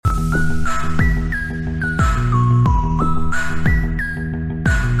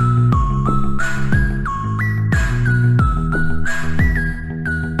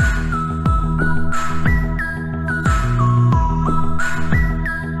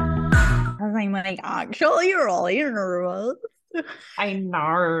I'm like actually really nervous. I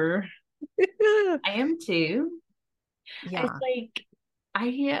know. I am too. It's Yeah, like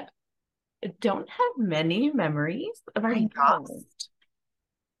I don't have many memories of our I know. past.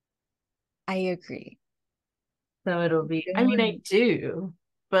 I agree. So it'll be, I mean, I Don't. do,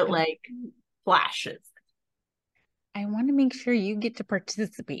 but I, like flashes. I want to make sure you get to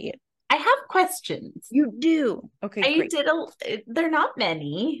participate. I have questions. You do. Okay, I great. did they're not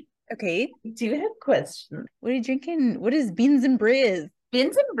many. Okay. I do have questions. What are you drinking? What is beans and briz?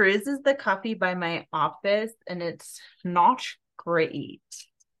 Bins and Brews is the coffee by my office, and it's not great.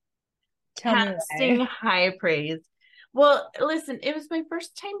 Tell me Can't why. sing high praise. Well, listen, it was my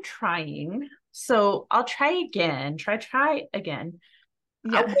first time trying, so I'll try again. Try again.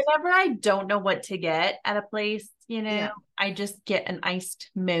 Yeah. Whenever I don't know what to get at a place, Yeah. I just get an iced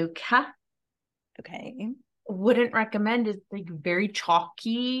mocha. Okay. Wouldn't recommend. It's like very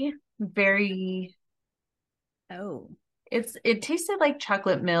chalky, very. Oh. It tasted like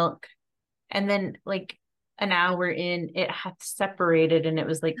chocolate milk, and then like an hour in, it had separated, and it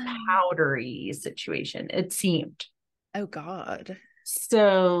was like powdery situation. It seemed. Oh God.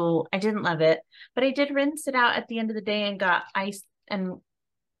 So I didn't love it, but I did rinse it out at the end of the day and got ice, and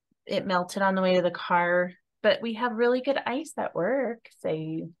it melted on the way to the car. But we have really good ice at work.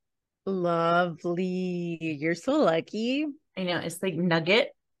 So Lovely. You're so lucky. I know it's like nugget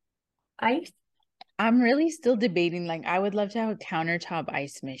ice. I'm really still debating. Like, I would love to have a countertop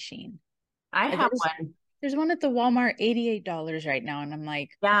ice machine. I have There's one. there's one at the Walmart, $88 right now, and I'm like,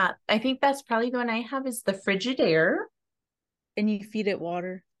 Yeah, I think that's probably the one I have is the Frigidaire. and you feed it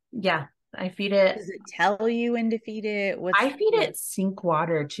water. Yeah, I feed it. Does it tell you when to feed it? I What's feed it sink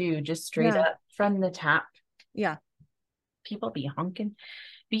water too, just straight yeah, up from the tap. yeah. People be honking.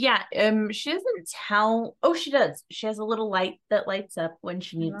 But yeah, she doesn't tell. Oh, she does. She has a little light that lights up when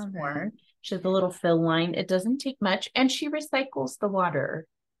she I needs love more. it. She has a little fill line. It doesn't take much, and she recycles the water.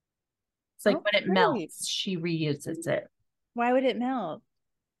 It's like Oh, when it great. melts, she reuses it. Why would it melt?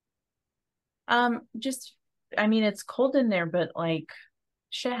 Just I mean, it's cold in there, but like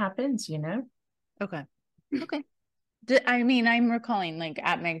shit happens. Okay. Okay. I mean, I'm recalling like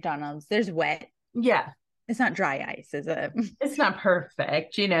at McDonald's, there's wet. Yeah, It's not dry ice, is it? it's not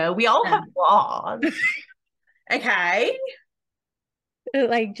perfect. We all Yeah. have flaws. Okay.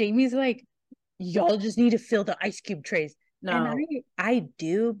 Like Jamie's like, y'all just need to fill the ice cube trays. And I No, I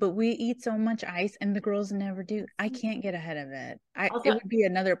do, but we eat so much ice and the girls never do. I can't get ahead of it. It also would be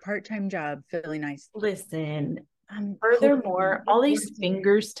another part-time job filling ice. listen. I'm Furthermore, hoping all these towards it.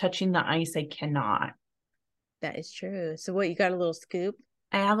 fingers touching the ice, I cannot. That is true. So what, you got a little scoop?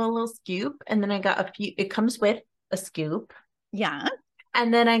 I have a little scoop, and then I got a few. It comes with a scoop, Yeah.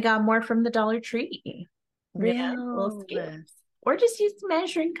 and then I got more from the Dollar Tree. Little Real. scoops, or just use the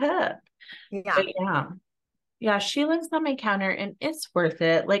measuring cup. But Yeah. yeah, yeah, she lives on my counter, and it's worth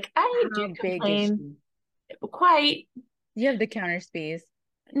it. Like I do How big is complain she? quite. You have the counter space.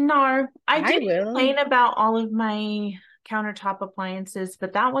 No, I I do will. complain about all of my countertop appliances,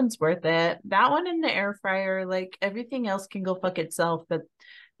 but that one's worth it. That one in the air fryer, like everything else can go fuck itself, but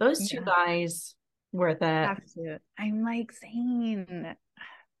those two Yeah. guys worth it. Have to. I'm like saying,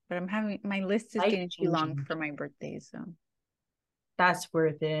 but I'm having my list is Life getting too long changing. for my birthday, so That's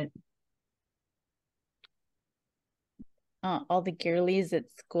worth it. all the girlies at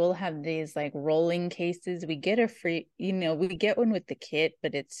school have these like rolling cases. We get a free, we get one with the kit,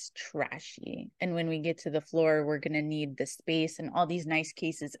 but it's trashy. And when we get to the floor, we're gonna need the space, and all these nice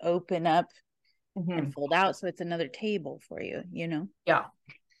cases open up and Mhm. fold out, so it's another table for you. Yeah.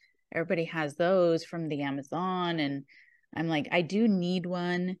 Everybody has those from the Amazon, and I'm like, I do need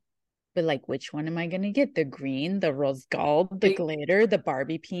one. But like, which one am I gonna get? The green, the rose gold, the Big- glitter, the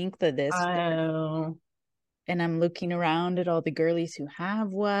Barbie pink, the this. Oh, And I'm looking around at all the girlies who have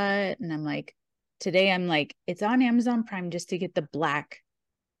what. And I'm like, today I'm like, it's on Amazon Prime just to get the black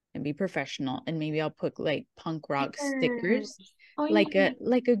and be professional. And maybe I'll put like punk rock stickers, stickers. Oh, like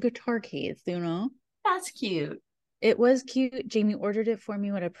a guitar case. that's cute. It was cute. Jamie ordered it for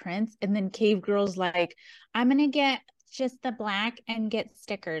me with a print. And then Cave Girl's like, I'm gonna get just the black and get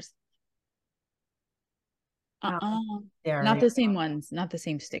stickers. Oh, Uh-uh. Not there. the same ones, not the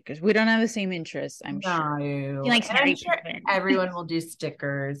same stickers. We don't have the same interests, I'm sure. He No. likes And I'm Harry sure Potter. everyone will do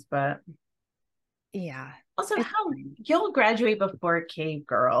stickers, but Yeah, also it's how fine. you'll graduate before Cave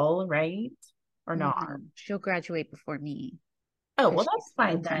Girl, right? Or not? No, she'll graduate before me Oh, because well, she's that's still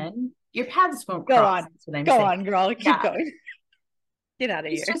fine done. then. Your paths won't Go cross. on. That's what I'm Go saying. on, girl. Keep Yeah. going. Get out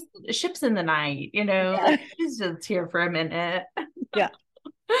of It's here. just ships in the night. Yeah. She's just here for a minute. Yeah.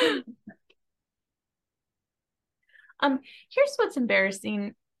 Um, here's what's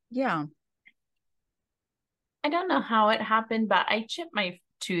embarrassing. Yeah. I don't know how it happened, but I chipped my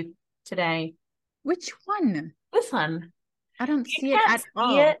tooth today. Which one? This one. I don't You see it can't at see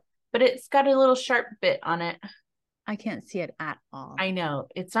all. it, but it's got a little sharp bit on it. I can't see it at all. I know.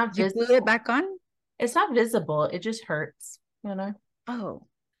 It's not Did you glue it visible. back on? It's not visible. It just hurts, you know? Oh,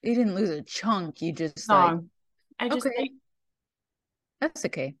 you didn't lose a chunk. You just like, No. I just okay, like that's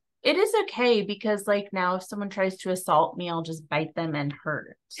okay. it is okay because like now if someone tries to assault me, I'll just bite them and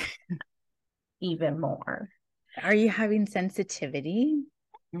hurt even more. Are you having sensitivity?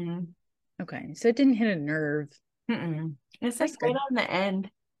 Mm. Okay, so it didn't hit a nerve. Mm-mm. It's like That's right good. on the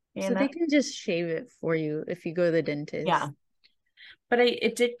end, you So know? they can just shave it for you if you go to the Yeah. dentist. But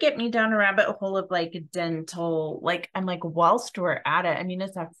it did get me down a rabbit hole of like dental. Like I'm like, whilst we're at it, I mean,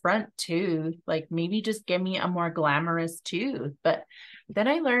 it's a front tooth. Like maybe just give me a more glamorous tooth. But then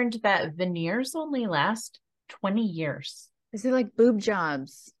I learned that veneers only last 20 years. Is it like boob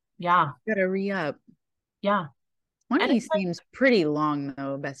jobs? Yeah. Gotta re-up. Yeah. And 20 it's like, seems pretty long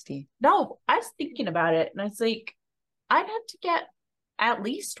though, bestie. no, I was thinking about it and I was like, I'd have to get at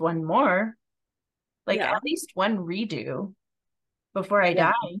least one more, like Yeah. at least one redo before I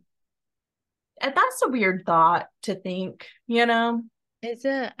Yeah. die. And that's a weird thought to think, you know?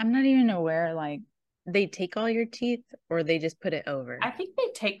 I'm not even aware, like, they take all your teeth or they just put it over. I think they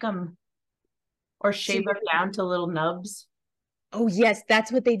take them or So shave them down to little nubs. oh, yes,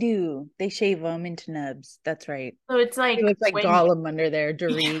 that's what they do. They shave them into nubs. That's right. So it's It like looks like when Gollum under there,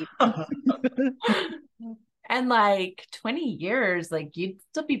 Dorit. and like 20 years, like you'd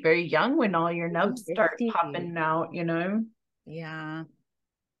still be very young when all your nubs start 50. popping out, you know? Yeah.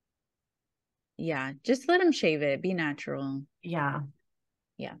 Yeah. Just let them shave it. Be natural. Yeah.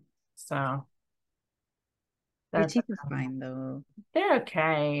 Yeah. So Your that's teeth are fine though. they're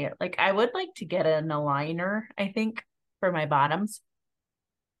okay. Like I would like to get an aligner, I think, for my bottoms,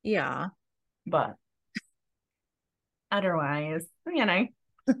 Yeah. but otherwise, you know,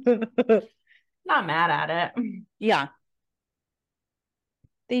 not mad at it. Yeah.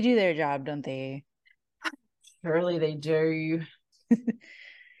 They do their job, don't they? Surely they do. Because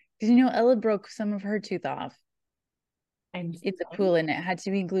you know, Ella broke some of her tooth off I'm in the sorry. pool and it had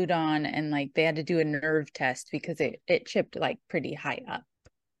to be glued on and like they had to do a nerve test because it chipped like pretty high up.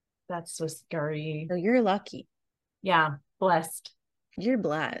 That's so scary. So you're lucky. Yeah, blessed. You're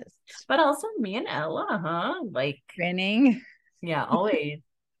blessed. But also me and Ella, huh? Like, Grinning. yeah, always.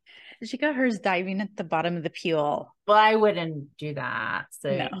 She got hers diving at the bottom of the pool. Well, I wouldn't do that.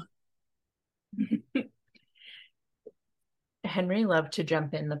 So No. Henry loved to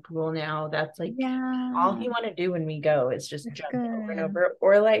jump in the pool now. That's like all Yeah. he want to do when we go is just That's jump over and good. over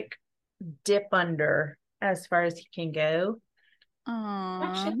or like dip under as far as he can go. That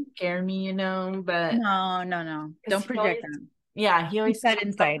Aw. should scare me, you know, but No, no, no. because Don't he project always, that. yeah, he Keep always that talks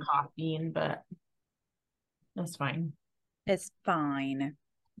about inside. coughing, but that's fine. It's fine.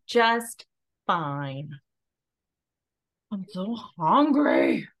 Just fine. I'm so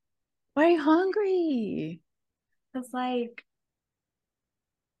hungry. Why are you hungry? It's like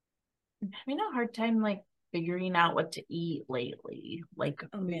I'm having a hard time like figuring out what to eat lately. Like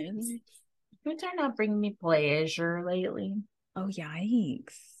Oh, foods. no. Foods are not bringing me pleasure lately. Oh,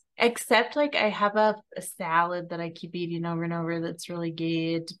 yikes. Except like I have a salad that I keep eating over and over that's really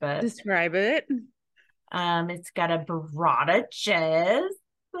good, but Describe it. it's got a burrata cheese,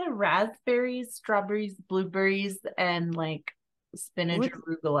 the raspberries, strawberries, blueberries, and like spinach What?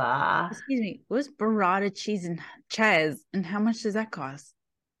 arugula. Excuse me. What's burrata cheese and cheese, and how much does that cost?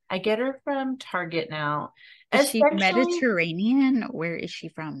 I get her from Target now. Is she Essentially, Mediterranean? Where is she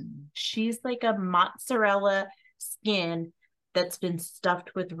from? she's like a mozzarella skin that's been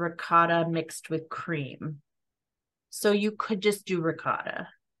stuffed with ricotta mixed with cream. So you could just do ricotta.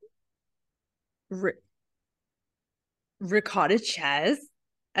 R ricotta cheese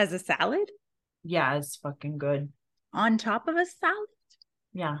as a salad Yeah, it's fucking good. on top of a salad?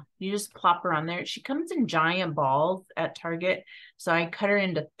 Yeah, you just plop her on there. She comes in giant balls at Target. So I cut her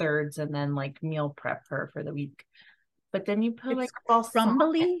into thirds and then like meal prep her for the week. But then you put It's like balsamic.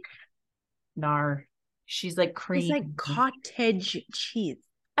 crumbly. Nar. She's like It's cream. like cottage cheese.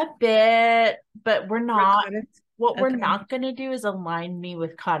 A bit, but we're not. Ricotta. What we're Okay. not going to do is align me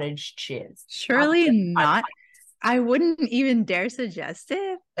with cottage cheese. Surely not. I wouldn't even dare suggest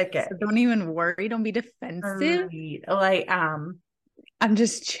it. Okay. So don't even worry. Don't be defensive. Right. Like I'm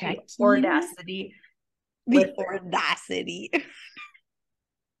just the checking audacity with the audacity.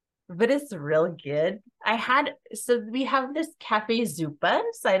 but it's real good. So we have this Cafe Zupas.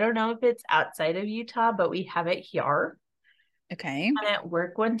 I don't know if it's outside of Utah, but we have it here. Okay. And at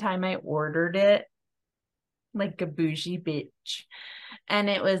work one time I ordered it like a bougie bitch. And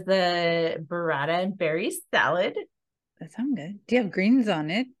it was the burrata and berry salad. That sounds good. Do you have greens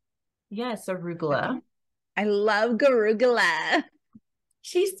on it? Yes, arugula. I love garugula.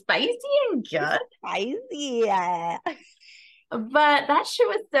 She's spicy and good. Spicy. Yeah. But that shit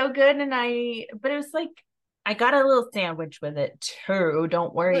was so good. But it was like, I got a little sandwich with it too.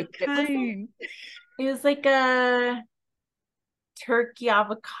 Don't worry. What kind? It was like a turkey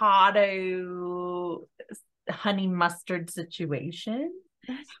avocado honey mustard situation.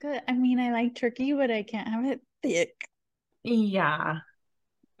 That's good. I mean, I like turkey, but I can't have it thick. Yeah.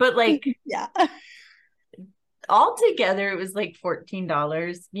 But like Yeah. altogether, it was like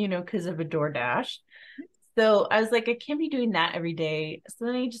 $14, because of a DoorDash. So I was like, I can't be doing that every day. So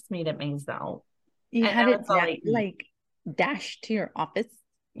then I just made it myself. You And had now it it's all I eat. like dashed to your office.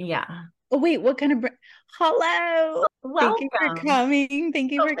 Yeah. Oh wait, what kind of hello? Thank you for Welcome. coming.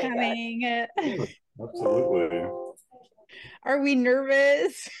 Thank you Oh for my God. coming. Absolutely. Are we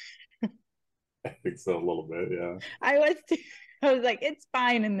nervous? I think so, a little bit, yeah. I was I was like, it's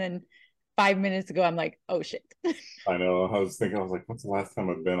fine. And then 5 minutes ago, I'm like, oh shit. I know. I was like, what's the last time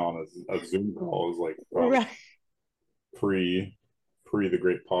I've been on a Zoom call? It was like probably Right. pre the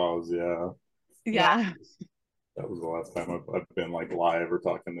Great Pause, yeah. Yeah. Yeah. That was the last time I've been like live or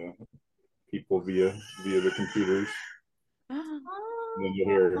talking to people via the computers. And then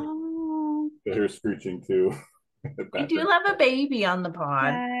Oh, you'll hear screeching too. We do love a baby on the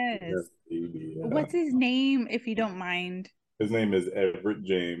pod. yes. Baby, yeah. What's his name, if you don't mind? His name is Everett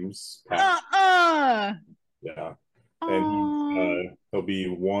James. Uh-uh. Yeah. And Oh, he'll be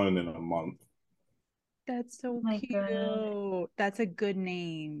 1 in a month. that's so Oh my cute. God. That's a good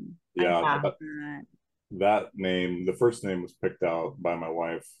name. I Yeah, love that, that. that name, the first name was picked out by my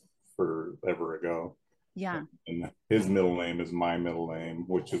wife forever ago. Yeah. And his middle name is my middle name,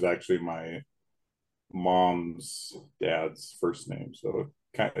 which is actually my mom's dad's first name. So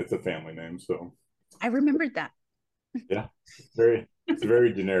it's a family name. So I remembered that. yeah, it's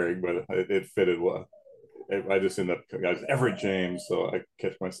very generic, but it fitted well. I just end up, guys, Everett James. So I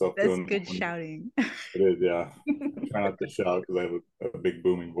catch myself That's doing good shouting. It is, yeah. I try not to shout because I have a big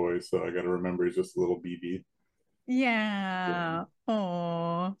booming voice. So I got to remember he's just a little BB. Yeah.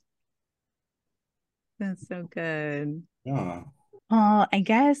 Oh, that's so good. Yeah. Oh, I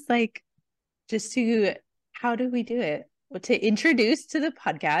guess like just to, how do we do it? Well, to introduce to the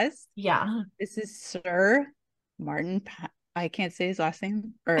podcast, Yeah. this is Sir Martin. I can't say his last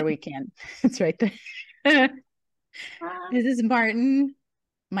name, or we can. It's right there. This is Martin,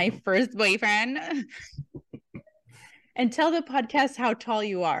 my first boyfriend. And tell the podcast how tall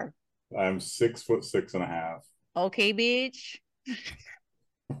you are. I'm 6'6.5". Okay, bitch.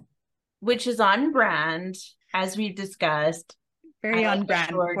 Which is on brand, as we've discussed. Very I on like a brand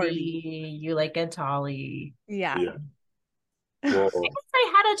for me. shorty, you like a tallie. Yeah. Yeah. I Well, guess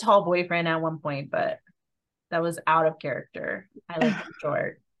I had a tall boyfriend at one point, but that was out of character. I like him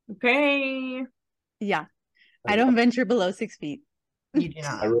short. Okay. Yeah. I don't venture below 6 feet. You do I,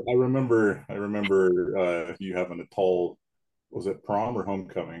 not. I remember you having a tall, was it prom or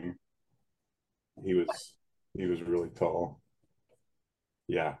homecoming? He was he was really tall.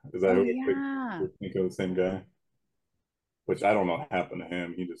 Yeah. Is that Oh, who yeah. you think of the same guy? Which I don't know what happened to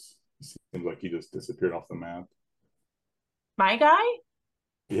him. He seems like he just disappeared off the map. My guy?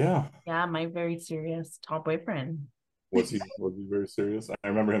 Yeah. Yeah, my very serious tall boyfriend. Was he very serious? I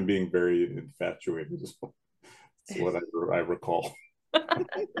remember him being very infatuated. That's what I recall.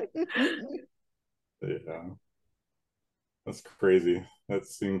 Yeah, that's crazy. That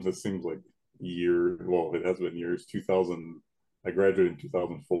seems like year. Well, it has been years. 2000. I graduated in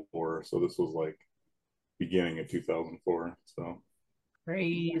 2004, so this was like beginning of 2004. So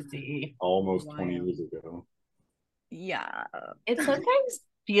Crazy. almost 20 Wild. years ago. Yeah. It sometimes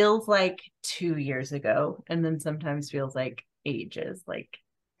feels like 2 years ago, and then sometimes feels like ages, like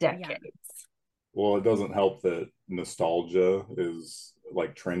decades. Well, it doesn't help that nostalgia is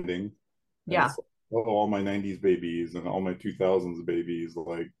like trending, and Yeah. it's like, oh, all my 90s babies and all my 2000s babies.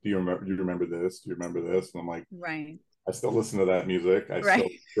 Like, do you remember this? Do you remember this? And I'm like, Right. I still listen to that music. I Right. still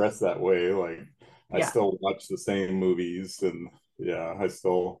dress that way. Like, I Yeah. still watch the same movies, and yeah, I'm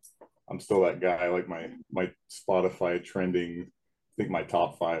still that guy. Like my Spotify trending. I think my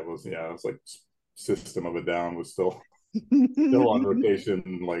top five was, yeah, it was like System of a Down was still on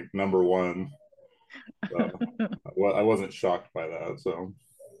rotation, like number one. So I wasn't shocked by that. So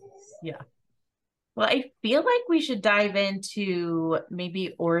Yeah. Well, I feel like we should dive into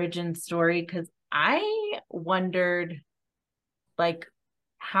maybe origin story because I wondered like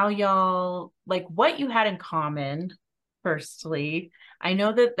how y'all like what you had in common firstly. I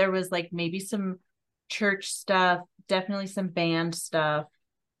know that there was like maybe some church stuff, definitely some band stuff,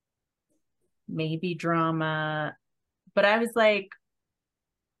 maybe drama. But I was like,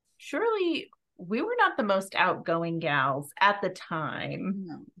 surely we were not the most outgoing gals at the time.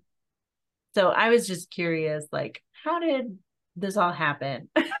 No. So I was just curious, like, how did this all happen?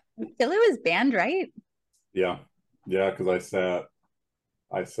 Still, it was band, right? Yeah, yeah, because I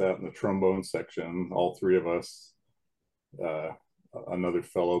sat in the trombone section, all three of us. Uh, Another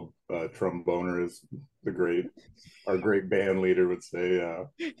fellow tromboner is our great band leader would say.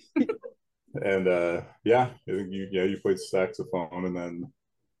 And yeah, I think you played saxophone, and then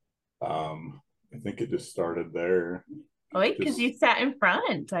I think it just started there. Oh, wait, because Just you sat in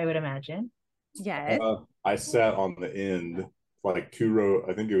front, I would imagine. Yes. I sat on the end, like two row.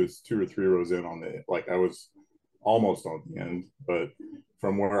 I think it was 2 or 3 rows in on the like I was almost on the end, but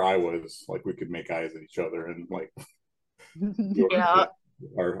from where I was, like we could make eyes at each other and like Yeah.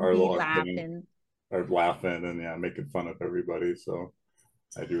 our Be little laughing. are laughing and yeah, making fun of everybody. So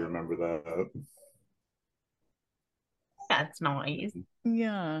I do remember that. That's nice.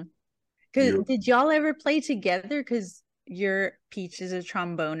 Yeah. Cause You did y'all ever play together? Cause your Peach is a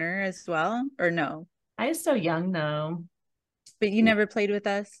tromboner as well, or no? I was so young though. But you never played with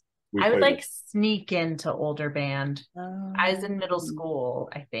us? we I would played like sneak into older band. I was in middle Um, school,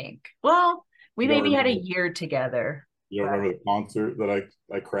 I think. Well, we you don't maybe had a remember year together. you don't But remember the concert that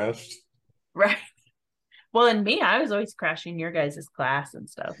I crashed? right. Well, and me, I was always crashing your guys' class and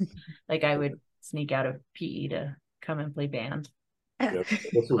stuff. Like I would sneak out of PE to come and play band. Yeah,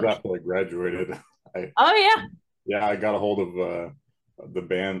 this was after I graduated. I Oh yeah. Yeah, I got a hold of the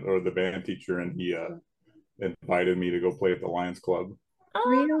band teacher, and he invited me to go play at the Lions Club. Oh,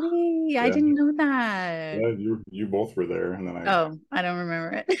 really? I Yeah, didn't know that. yeah, you both were there, and then Oh, I don't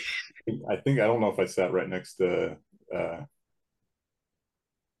remember it. I don't know if I sat right next to uh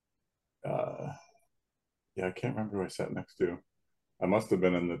uh yeah, I can't remember who I sat next to. I must have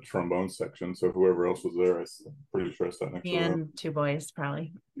been in the trombone section, so whoever else was there, I'm pretty sure I sat next me to them. and two boys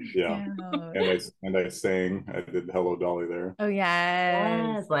probably. Yeah, Yeah. and I sang. I did Hello Dolly there. Oh,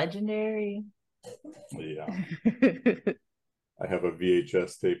 yes. Yes, legendary. Yeah, I have a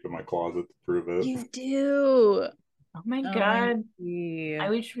VHS tape in my closet to prove it. You do. Oh my God. OMG. I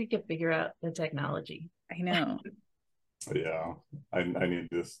wish we could figure out the technology. I know. Yeah, I need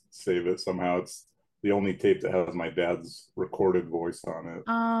to save it somehow. It's the only tape that has my dad's recorded voice on it.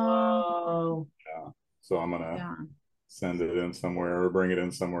 Oh, Yeah, so I'm gonna Yeah. send it in somewhere or bring it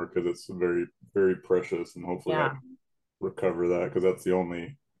in somewhere because it's very, very precious, and hopefully I yeah. can recover that because that's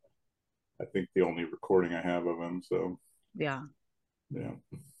I think the only recording I have of him. So Yeah. yeah,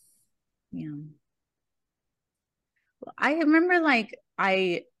 Yeah. Well, I remember like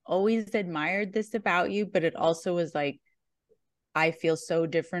I always admired this about you, but it also was like I feel so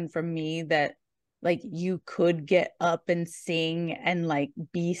different from me that like you could get up and sing and like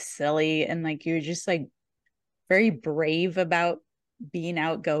be silly and like you're just like very brave about being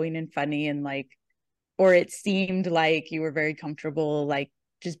outgoing and funny and like or it seemed like you were very comfortable like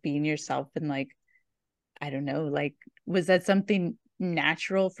just being yourself and like I don't know like was that something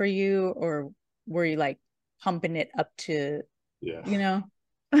natural for you or were you like pumping it up to yeah. you know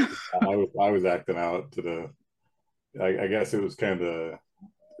I was acting out to I guess it was kind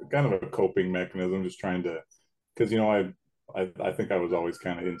of a coping mechanism, just trying to because I think I was always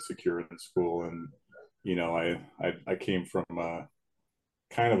kind of insecure in school, and I came from a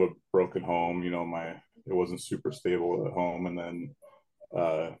kind of a broken home. It wasn't super stable at home, and then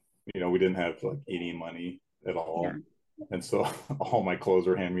uh, we didn't have like any money at yeah all, and so all my clothes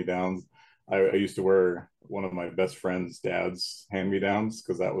were hand me downs. I used to wear one of my best friend's dad's hand me downs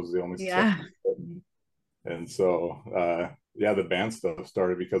because that was the only stuff. yeah And so yeah, the band stuff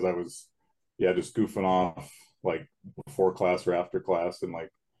started because I was just goofing off like before class or after class and like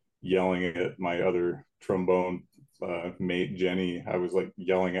yelling at my other trombone mate Jenny. I was like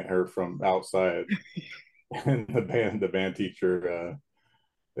yelling at her from outside, and the band teacher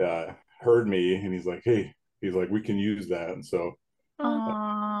heard me, and he's like, we can use that. And so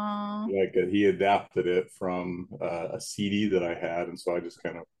Aww. like he adapted it from a CD that I had, and so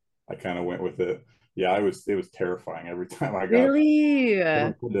I kind of went with it. Yeah, it was terrifying every time I got Really?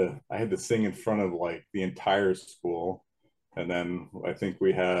 I had to sing in front of like the entire school, and then I think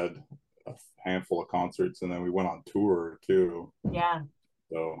we had a handful of concerts, and then we went on tour too. Yeah.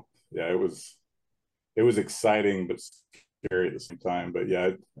 So yeah, it was exciting but scary at the same time. But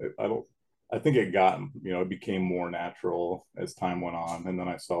yeah, I don't. I think it became more natural as time went on, and then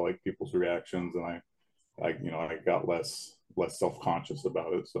I saw like people's reactions, and I got less self conscious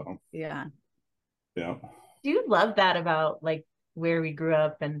about it. So Yeah. yeah, Do you love that about like where we grew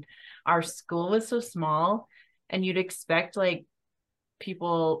up, and our school was so small, and you'd expect like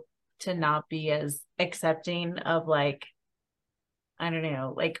people to not be as accepting of like, I don't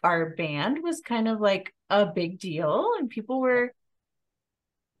know, like our band was kind of like a big deal, and people were,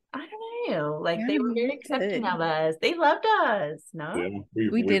 I don't know, like Yeah, they were we very were accepting good. of us. They loved us, no? Yeah, We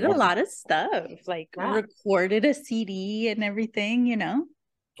we did a won. lot of stuff, like Yeah. recorded a CD and everything, you know?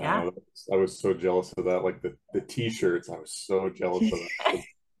 I Yeah. know. I was so jealous of that. Like the t-shirts, I was so jealous of that.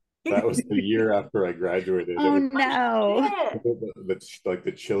 That was the year after I graduated. It Oh was no. Yeah. like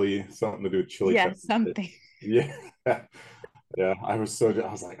the chili, something to do with chili Yeah, peppers. something. Yeah. Yeah. I was so,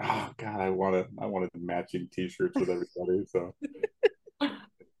 I was like, oh God, I wanted matching t-shirts with everybody. So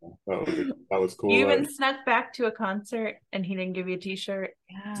that was You cool. even snuck back to a concert and he didn't give you a t-shirt.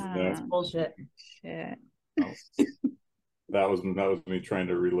 Yeah. Yeah. Bullshit. Shit. That was me trying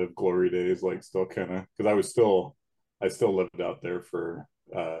to relive glory days, like still kind of, because I still lived out there for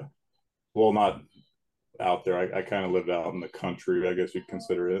well, not out there. I kind of lived out in the country, I guess you'd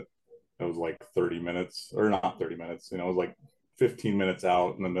consider it. It was like 30 minutes, or not 30 minutes, you know, it was like 15 minutes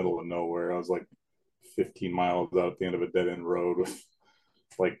out in the middle of nowhere. I was like 15 miles out at the end of a dead end road with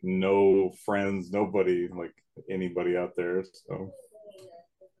like no friends, nobody, like anybody out there. So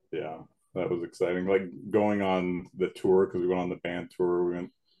yeah, that was exciting. Like going on the tour, because we went on the band tour, we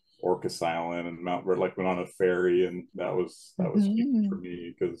went Orcas Island and Mount Red, like went on a ferry, and that was huge for Mhm.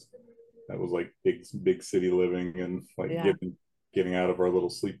 me because that was like big city living and like Yeah. getting out of our little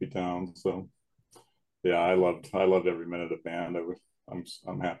sleepy town. So yeah, I loved every minute of band.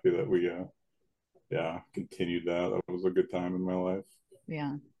 I'm happy that we yeah, continued that. That was a good time in my life.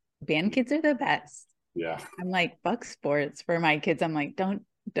 Yeah. Band kids are the best. Yeah. I'm like, fuck sports for my kids. I'm like, don't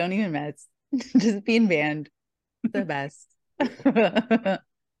even mess. Just be in band. The best.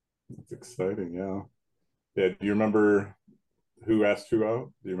 It's exciting. Yeah. Yeah. Do you remember who asked who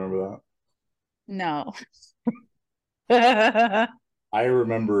out? Do you remember that? No. I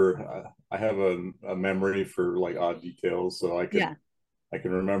remember I have a memory for like odd details, so Yeah, I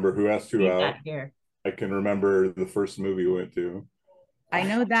can remember who asked who Need out. that here. I can remember the first movie we went to. I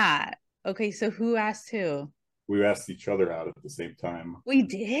know that. Okay, so who asked who? We asked each other out at the same time. We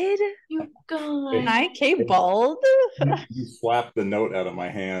did? You And, guys. I came and bold? you slapped the note out of my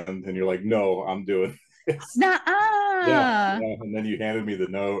hand, and you're like, "No, I'm doing this." Yeah, Nuh-uh. yeah. And then you handed me the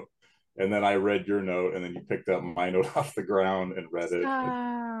note, and then I read your note, and then you picked up my note off the ground and read it. And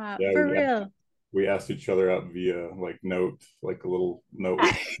Stop. yeah, For real. we asked each other out via like note, like a little note with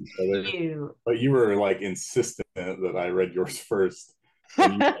That's each other. cute. But you were like insistent that I read yours first,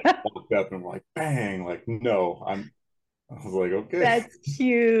 and you like walked up and were like, "Bang!" Like, no, I'm. I was like, okay. That's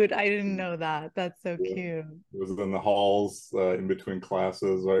cute. I didn't know that. That's so Yeah. cute. It was in the halls, in between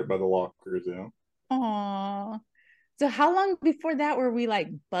classes, right by the lockers. You know. Aw. So how long before that were we like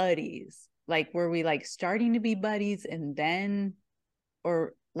buddies? Like were we like starting to be buddies and then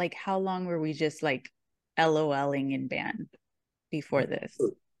or like how long were we just like LOLing in band before this?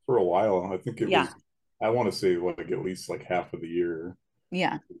 For a while, I think it Yeah. was. I want to say like at least like half of the year.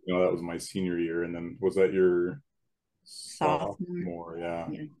 Yeah. You know, that was my senior year, and then was that your Sophomore. sophomore? Yeah,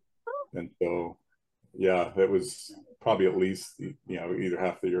 Yeah. and so yeah, it was probably at least either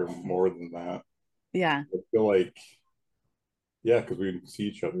half the year or more than that. Yeah. I feel like yeah, because we didn't see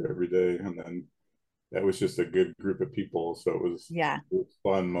each other every day, and then that was just a good group of people, so Yeah. it was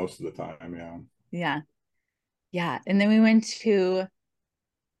fun most of the time. Yeah, Yeah. Yeah. And then we went to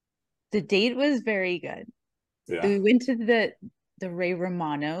the date was very good. yeah, We went to the Ray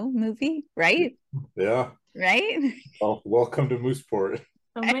Romano movie, right? yeah. Right? Well, welcome to Mooseport.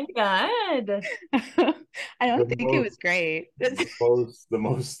 Oh my God. I don't The think it most was great. the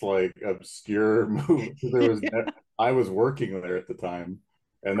most like obscure movie. There was I was working there at the time,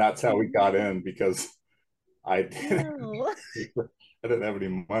 and that's how we got in because I didn't No. I didn't have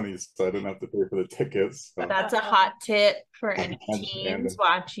any money, so I didn't have to pay for the tickets. So That's a hot tip for any and teens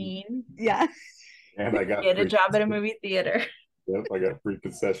watching. Yeah. and I got Get a free. job at a movie theater. Yep, I got free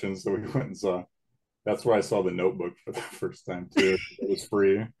concessions, so we went and saw. That's where I saw The Notebook for the first time too. It was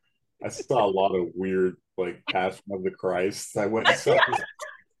free. I saw a lot of weird, like Passion of the Christ. I went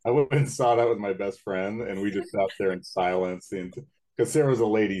and saw that with my best friend, and we just sat there in silence. Because there was a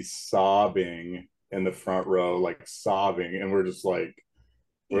lady sobbing in the front row, like sobbing, and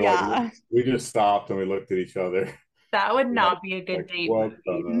Yeah. we just stopped and we looked at each other. That would Like, not be a good date what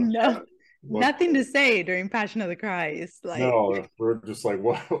movie. No. what Nothing to say during Passion of the Christ. Like, no, we're just like,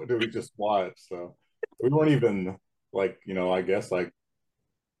 what did we just watch? So we weren't even like, I guess like,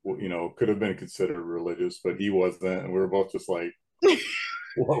 could have been considered religious, but he wasn't. And we were both just like,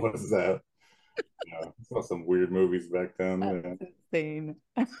 what was that? Yeah, I saw some weird movies back then. Yeah, That's insane.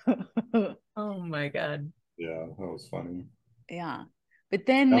 Oh my God. yeah, that was funny. Yeah. But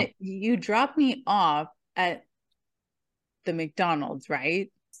then Yeah, you dropped me off at the McDonald's,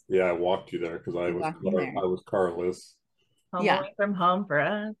 right? yeah, I walked you there because You walked me there. I was carless. Home Yeah. away from home for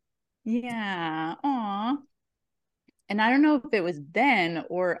us. Yeah. Aw. And I don't know if it was then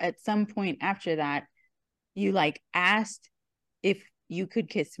or at some point after that, you like asked if you could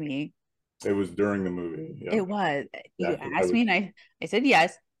kiss me. It was during the movie. Yeah, It was. yeah, You 'cause asked me and I said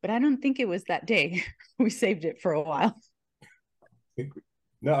yes, but I don't think it was that day. We saved it for a while. think,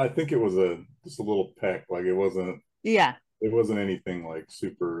 no, I think it was just a little peck. Like Yeah. it wasn't anything like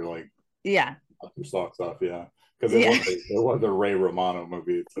super like Yeah. knock your socks off. Yeah, because Yeah. it was a Ray Romano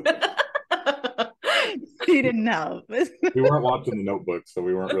movie. So You didn't know. we weren't watching The Notebook, so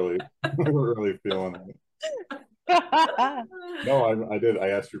we weren't really we weren't really feeling it. No, I did. I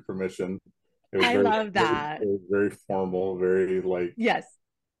asked your permission. I love that. it was very formal, very like Yes.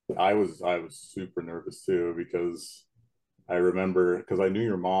 I was super nervous too because I remember because I knew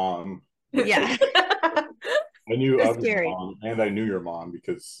your mom. Yeah. I knew It's of your scary. mom and I knew your mom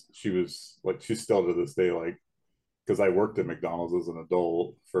because she was like she's still to this day like because I worked at McDonald's as an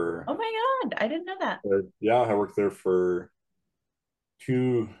adult Oh my God, I didn't know that. yeah, I worked there for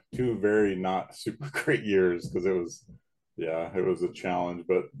two very not super great years because it was yeah, it was a challenge.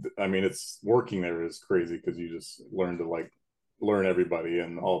 But I mean, it's working there is crazy because you just learn to like learn everybody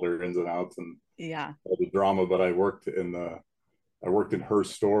and all their ins and outs and Yeah. all the drama. But I worked in her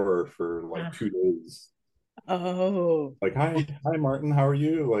store for like 2 days. Oh. Like, hi, Martin, how are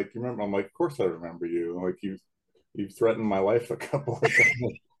you? Like, you remember? I'm like, of course I remember you. Like, you've threatened my life a couple of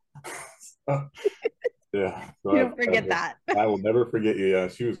times. So, yeah, so You don't forget that. I will never forget you. Yeah,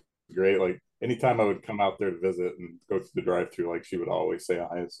 she was great. Like, anytime I would come out there to visit and go to the drive-through, like she would always say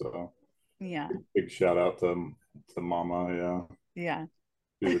hi. So Yeah. big shout out to Mama. Yeah, Yeah.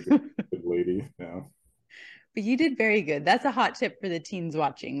 she's a good lady. Yeah. But you did very good. That's a hot tip for the teens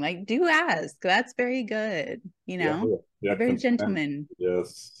watching. Like, do ask. That's very good. Yeah, yeah, You're very consent. gentleman.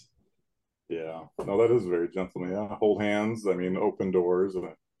 Yes. Yeah. No, that is very gentleman. Yeah. Hold hands. I mean, open doors.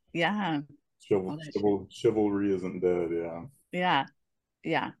 Yeah. All that shit. Chivalry isn't dead. Yeah. Yeah.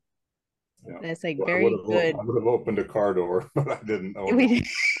 Yeah. Yeah. That's like Well, very good. I would have opened a car door, but I didn't know. We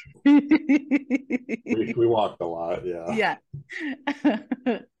We walked a lot. Yeah.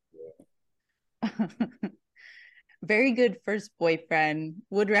 yeah. Very good first boyfriend.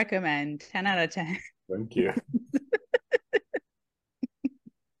 Would recommend. 10 out of 10. Thank you.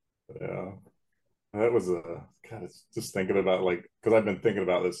 Yeah. That was a God. It's just thinking about like because I've been thinking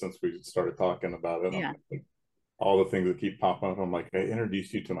about this since we started talking about it. Yeah. Like, all the things that keep popping up. I'm like, I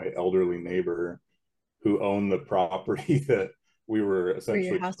introduced you to my elderly neighbor who owned the property that we were Where your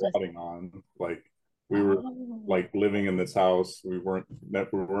essentially house was. squatting on. Like we were Oh. like living in this house. We weren't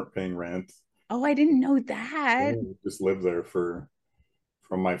paying rent. Oh, I didn't know that. We just lived there for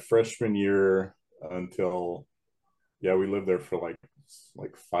from my freshman year until yeah, we lived there for like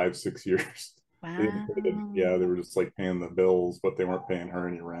 5 6 years. Yeah, they Wow. were just like paying the bills, but they weren't paying her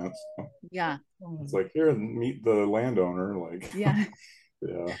any rent. So Yeah. it's like here, meet the landowner. Like, Yeah.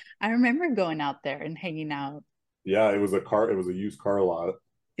 yeah, I remember going out there and hanging out. yeah. It was a used car lot.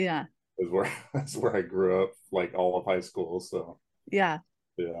 Yeah. Is where that's where I grew up, like all of high school. So Yeah.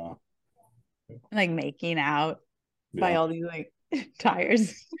 yeah, Like making out by yeah. all these like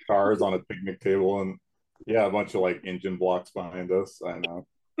tires. Cars on a picnic table, and yeah, a bunch of like engine blocks behind us. I know.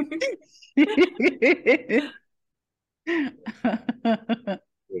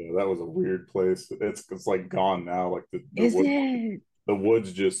 Yeah, that was a weird place. It's like gone now. Like Is it? the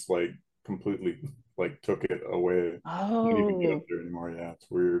woods just like completely like took it away. You can't even get up Oh, there anymore. Yeah, it's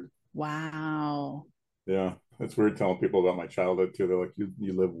weird. wow. Yeah, it's weird telling people about my childhood too. They're like,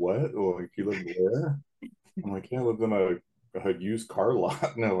 you live what? Or like, you live where? I'm like, yeah, I lived in a used car lot.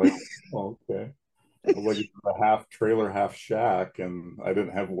 And they're like, oh, okay. I was like a half trailer, half shack, and I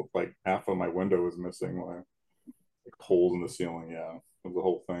didn't have like half of my window was missing, like holes in the ceiling. Yeah, it was the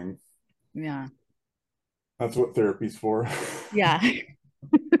whole thing. Yeah. That's what therapy's for. Yeah.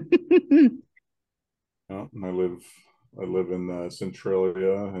 Yeah, and I live in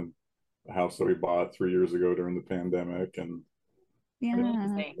Centralia and a house that we bought 3 years ago during the pandemic, and Yeah.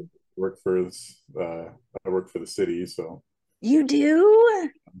 Amazing. work for this. I work for the city, so You do?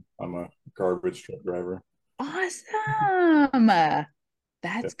 I'm a garbage truck driver. Awesome. Yeah,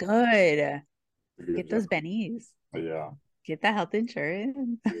 That's good. a good Get job. those bennies. Yeah, Get the health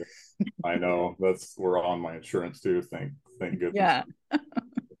insurance. yeah, I know. We're on my insurance too. Thank goodness. Yeah.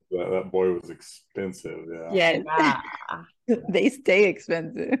 That boy was expensive. Yeah, Yes. Yeah. They stay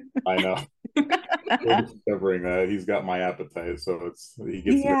expensive. I know. We're discovering that he's got my appetite, so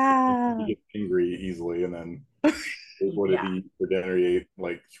Yeah. he gets angry easily, and then what did Yeah. he eat for dinner? He ate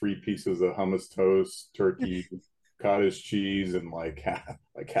like 3 pieces of hummus toast, turkey, cottage cheese, and like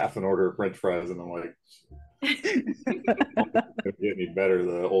half an order of French fries, and I'm like, it's gonna get any better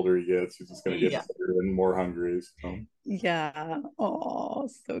the older he gets. He's just gonna get Yeah. better and more hungry. So Yeah. Oh,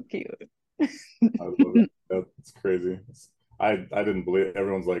 so cute. I love it. That's crazy. I didn't believe it.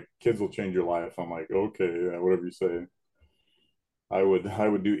 Everyone's like, kids will change your life. I'm like, okay, yeah, whatever you say. I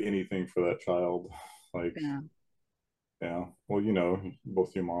would do anything for that child. Like, Yeah. yeah. Well,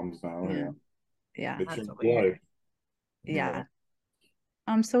 both your moms now. Yeah. Yeah. Yeah. It That's changed weird. life. Yeah.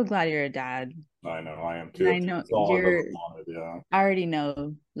 I'm so glad you're a dad. I know, I am And too. I know That's all I've ever wanted. Yeah. I already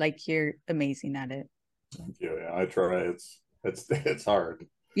know like you're amazing at it. Thank you. Yeah, I try. It's hard.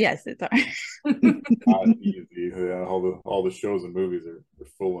 Yes, it's hard. Not easy. Yeah, all the shows and movies are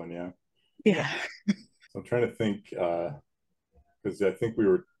fooling. Yeah. Yeah. So I'm trying to think, because I think we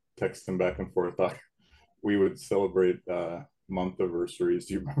were texting back and forth. We would celebrate month anniversaries.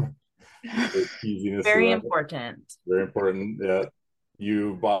 Do you remember the easiness of Very that? important. Very important. Yeah.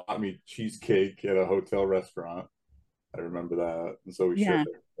 You bought me cheesecake at a hotel restaurant. I remember that. And so we shared Yeah.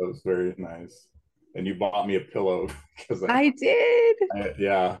 it. That was very nice. And you bought me a pillow because I did.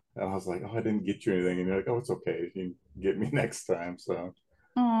 yeah. And I was like, oh, I didn't get you anything. And you're like, oh, it's okay. You can get me next time. So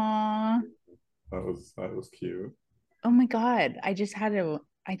Aw. that was cute. Oh my God. I just had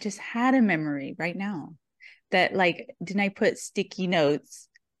a memory right now that like, didn't I put sticky notes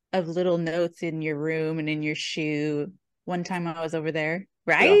of little notes in your room and in your shoe one time I was over there?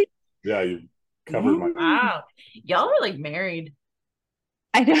 Yeah. Right? Yeah. You covered my. Wow. Y'all are like married.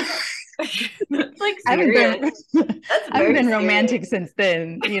 I know. That's like I haven't serious. been, That's I haven't very been romantic serious. since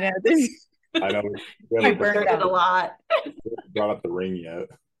then. I know we I haven't burned Heard it a out. lot. brought up the ring yet.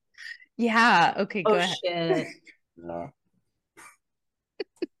 Yeah. Okay, go Oh ahead. shit. Yeah.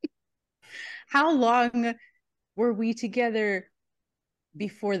 How long were we together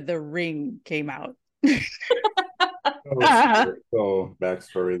before the ring came out? So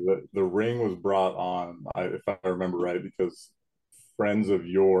backstory: the ring was brought on, if I remember right, because friends of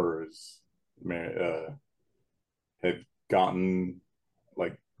yours had gotten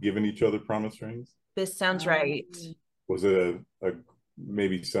like given each other promise rings. This sounds right. Was it a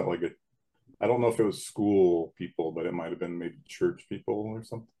maybe something like a? I don't know if it was school people, but it might have been maybe church people or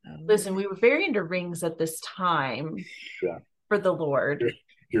something. Listen, we were very into rings at this time. Yeah. For the Lord.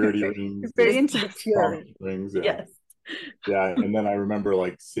 Purity rings. Very into the pure. Rings. Yeah. Yes. Yeah, and then I remember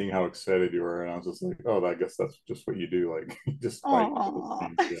like seeing how excited you were, and I was just like, "Oh, I guess that's just what you do." Like, you just like.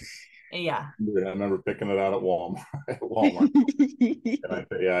 Yeah. I remember picking it out at Walmart.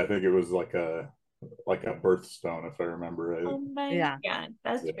 And I think it was like a birthstone, if I remember right. Oh my God,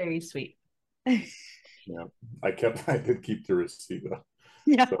 that's very sweet. Yeah, I did keep the receipt though.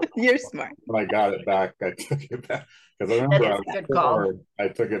 Yeah, so you're smart. When I got it back, I took it back because I remember I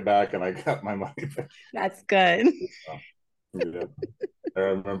took it back and I got my money back. That's good. Yeah. I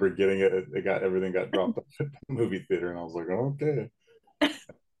remember getting it. Everything got dropped off at the movie theater, and I was like, okay.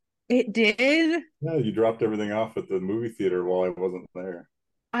 It did? Yeah, you dropped everything off at the movie theater while I wasn't there.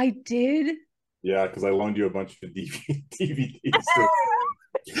 I did? Yeah, because I loaned you a bunch of DVDs.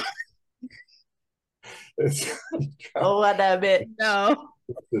 Oh, what a bit. No.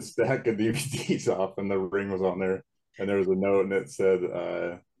 The stack of DVDs off, and the ring was on there, and there was a note, and it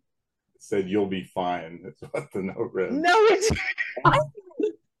said "You'll be fine." That's what the note read. No, it's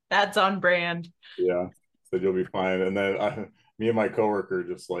that's on brand. Yeah, said "You'll be fine," and then me and my coworker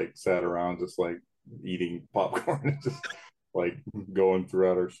just like sat around, just like eating popcorn, and just like going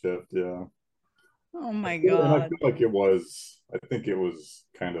throughout our shift. Yeah. Oh my God. And I feel like it was. I think it was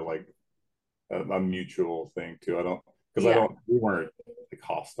kind of like a mutual thing too. We weren't like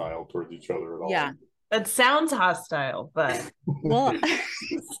hostile towards each other at all. Yeah, that sounds hostile, but well,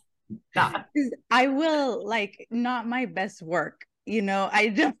 I will like not my best work.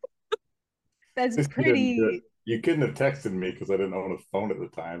 I don't. That's pretty. You couldn't have texted me because I didn't own a phone at the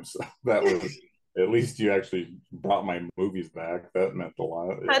time, so that was at least you actually brought my movies back. That meant a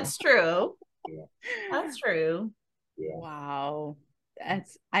lot. Yeah. That's true. Yeah. That's true. Yeah. Wow.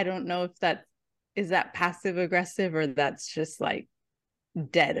 I don't know if is that passive aggressive or that's just like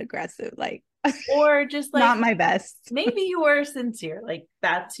dead aggressive, like, or just like not my best. Maybe you were sincere, like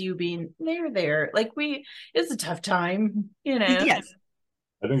that's you being there. Like it's a tough time, Yes.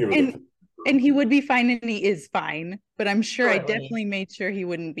 I think it was and he would be fine, and he is fine, but I'm sure I definitely made sure he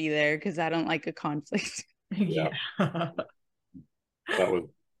wouldn't be there because I don't like a conflict. Yeah. That was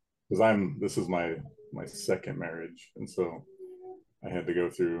because this is my second marriage, and so I had to go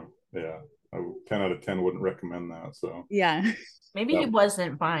through I 10 out of 10 wouldn't recommend that. So Yeah. Maybe he that,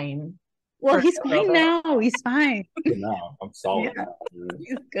 wasn't fine Well, for he's a little fine bit. now. He's fine. now I'm solid Yeah, now. You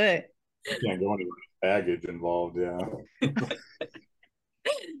he's good. can't go anywhere with baggage involved. Yeah.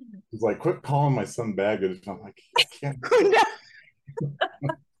 He's like, quit calling my son baggage. I'm like, I can't.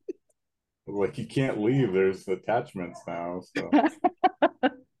 Like, you can't leave. There's attachments now. So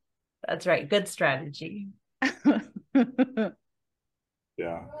That's right. Good strategy. yeah,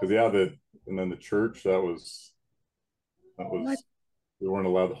 because yeah, and then the church What? we weren't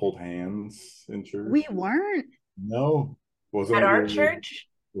allowed to hold hands in We church. weren't. No, wasn't At it our your church?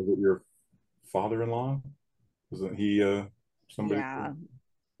 was it your father-in-law? Wasn't he somebody? Yeah.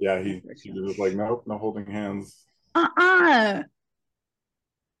 Yeah, he was like, nope, no holding hands. Uh-uh.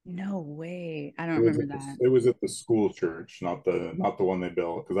 No way. I don't remember that. It was at the school church, not the one they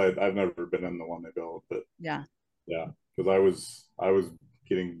built, because I've never been in the one they built, but Yeah. yeah, because I was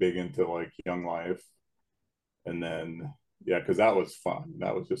getting big into like Young Life, and then yeah, because that was fun. Yeah.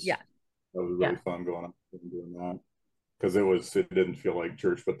 That was Yeah. really fun going up and doing that, because it didn't feel like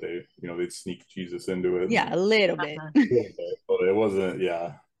church, but they'd sneak Jesus into it. Yeah, a little bit. Uh-huh. But it wasn't.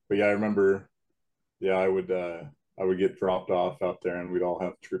 Yeah, but yeah, I remember. Yeah, I would get dropped off out there, and we'd all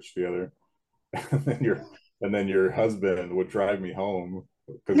have church together. and then your and then your husband would drive me home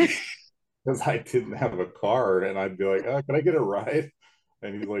because I didn't have a car, and I'd be like, "Can I get a ride?"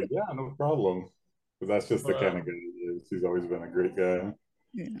 And he's like, "Yeah, no problem." Because that's just the kind of guy he is. He's always been a great guy.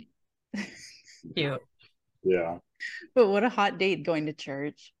 Yeah. Cute. Yeah, But what a hot date going to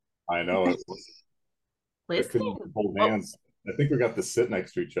church. I know it. I Listen, couldn't hold what, hands. I think we got to sit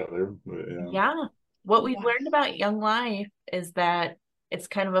next to each other. But yeah. yeah. What we've Yeah. learned about Young Life is that it's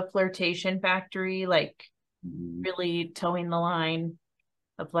kind of a flirtation factory, like Mhm. really towing the line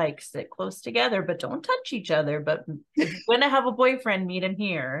of like sit close together, but don't touch each other. But if you're gonna have a boyfriend, meet him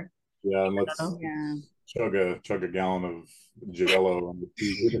here. Yeah, and know? Yeah. chug a gallon of Jello on the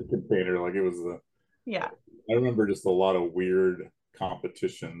 2 liter container. Like it was Yeah. I remember just a lot of weird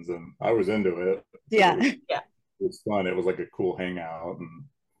competitions, and I was into it. Yeah. Yeah. It was fun. It was like a cool hangout, and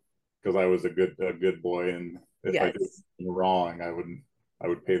because I was a good boy, and if I Yes. did something wrong, I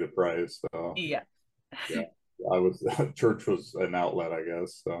would pay the price. So Yeah. yeah, I was church was an outlet, I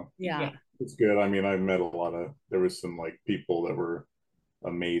guess. So Yeah. it's good. I mean, I met a lot of there was some like people that were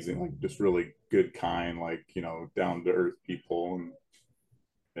amazing, like just really good, kind, like down to earth people, and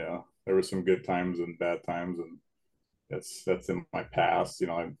yeah, there were some good times and bad times, and that's in my past.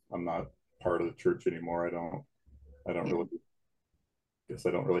 I'm not part of the church anymore. I don't Yeah. really guess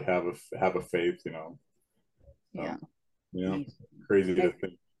I don't really have a faith. Yeah. So, yeah, Nice. crazy to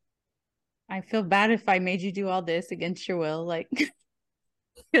think. I feel bad if I made you do all this against your will, like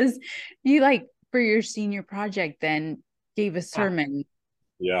because you like for your senior project then gave a sermon.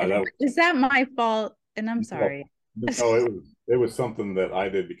 Yeah, And is that my fault? And I'm no, sorry. no, it was something that I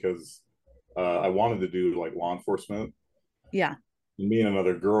did because I wanted to do like law enforcement. Yeah. Me and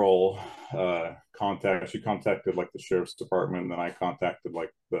another girl she contacted like the sheriff's department, and then I contacted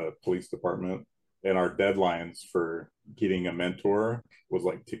like the police department, and our deadlines for getting a mentor was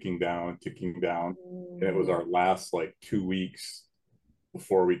like ticking down, and it was our last like 2 weeks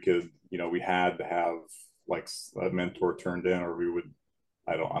before we could we had to have like a mentor turned in, or we would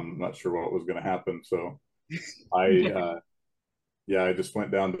I'm not sure what was going to happen. So I yeah, I just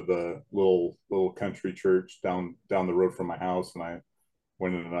went down to the little country church down the road from my house, and I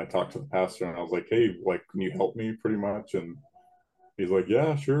went in and I talked to the pastor, and I was like, "Hey, like, can you help me?" Pretty much, and he's like,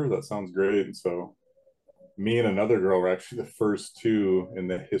 "Yeah, sure, that sounds great." And so me and another girl were actually the first two in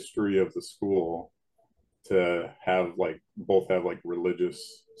the history of the school to have like both have like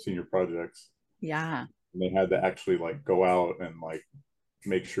religious senior projects. Yeah. And they had to actually like go out and like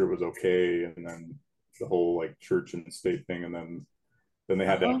make sure it was okay, and then the whole like church and state thing, and then they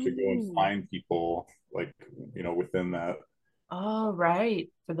had to actually go and Oh. find people like within that. Oh,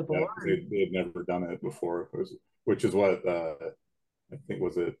 right. For the Yeah, board. they had never done it before. Which is what I think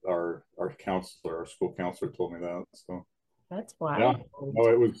was it our school counselor told me that. So That's yeah, wild. no,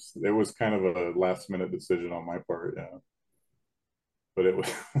 it was kind of a last minute decision on my part. Yeah, but it was.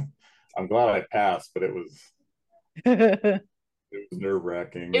 I'm glad I passed, but it was nerve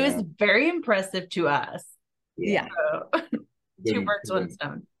wracking. It was Yeah, very impressive to us. yeah. Yeah. So, two Didn't birds, one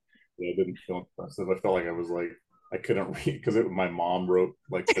stone. yeah, it didn't feel impressive. I felt like I was like I couldn't read because my mom wrote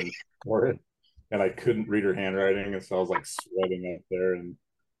like the for it, and I couldn't read her handwriting, and so I was like sweating up there, and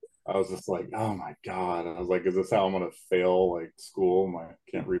I was just like, oh my god! I was like, is this how I'm gonna fail like school? I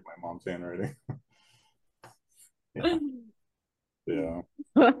can't read my mom's handwriting. Yeah, yeah.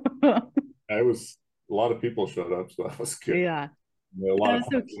 I was a lot of people showed up, so that was good. Yeah. You know, a lot That of was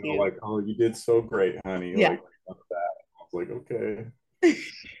so times, cute. like, oh, you did so great, honey. Yeah. Like that. I was like, okay.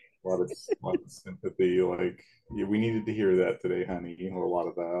 A lot of sympathy. Like, yeah, we needed to hear that today, honey. A lot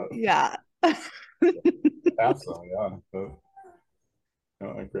of that. Yeah. Awesome, yeah.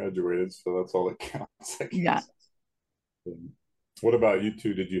 I graduated, so that's all that counts, I Yeah. guess. What about you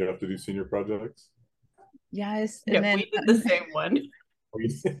two? Did you have to do senior projects? Yes. And Yeah, then we did the same one.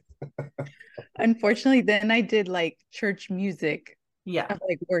 unfortunately, then I did like church music Yeah. of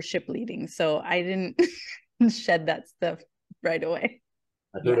like worship leading. So I didn't shed that stuff right away.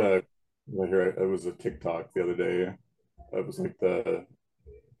 I heard it was a TikTok the other day. It was like the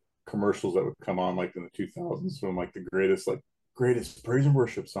commercials that would come on like in the 2000s from like the greatest praise and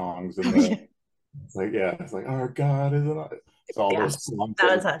worship songs and Oh, the yeah. it's like yeah it's like our God is alive. It's all Yeah, those songs that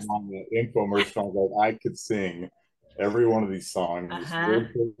that was would us. come on the infomercial. Like I could sing every one of these songs Uh-huh.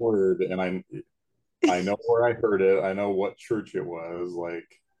 word for word, and I know where I heard it. I know what church it was. Like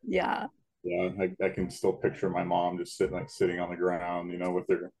Yeah. yeah, I can still picture my mom just sitting on the ground, with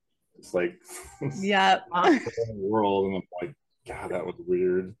her it's like Yeah. the world, and I'm like, God, that was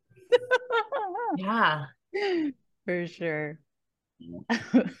weird. Yeah. For sure.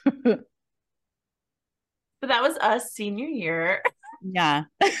 But that was us senior year. Yeah.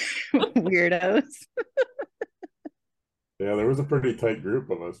 Weirdos. Yeah, there was a pretty tight group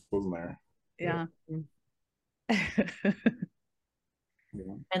of us, wasn't there? Yeah.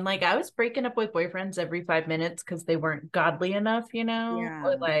 Yeah. And like I was breaking up with boyfriends every 5 minutes because they weren't godly enough, Yeah.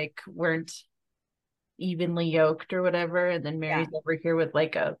 or like weren't evenly yoked or whatever. And then Mary's over here with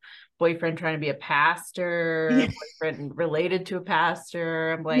like a boyfriend trying to be a pastor, boyfriend related to a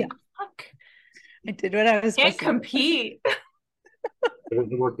pastor. I'm like, fuck, I did what I was can't supposed to compete.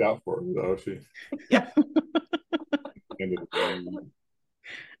 It worked out for her though. She Yeah. ended up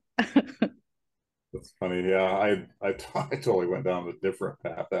That's funny. Yeah, I totally went down a different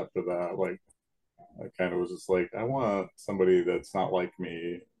path after that. Like I kind of was just like, I want somebody that's not like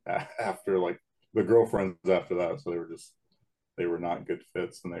me after like the girlfriends after that. So they were not good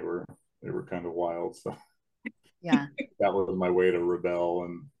fits, and they were kind of wild. So Yeah. that was my way to rebel,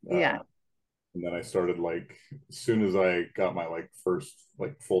 Yeah. and then I started like as soon as I got my like first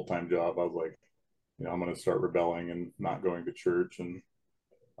like full-time job, I was like, I'm gonna start rebelling and not going to church, and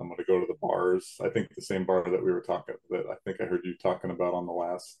I'm gonna go to the bars. I think the same bar that we were talking that I think I heard you talking about on the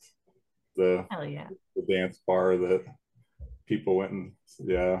last the Hell yeah. the dance bar that people went and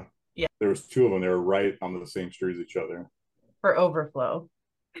yeah. Yeah. There was two of them. They were right on the same street as each other. For overflow.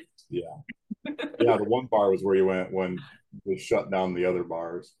 Yeah. Yeah, the one bar was where you went when they shut down the other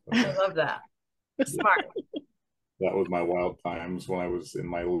bars. I love that. Smart. That was my wild times when I was in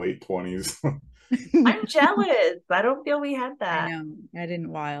my late 20s. I'm jealous. I don't feel we had I that. know. I didn't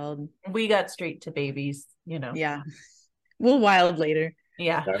wild. We got straight to babies, Yeah. We'll wild later.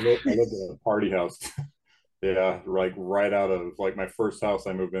 Yeah. I lived in a party house. Yeah, like right out of like my first house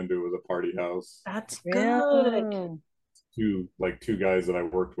I moved into was a party house. That's good. Well, Two guys that I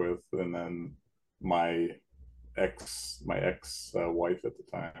worked with, and then my ex wife at the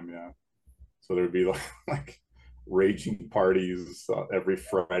time. Yeah, so there would be like raging parties every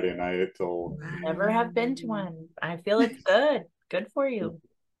Friday night till. Never have been to one. I feel it's good. Good for you.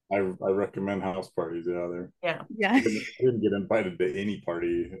 I recommend house parties. Yeah, there. Yeah. Yeah. I didn't get invited to any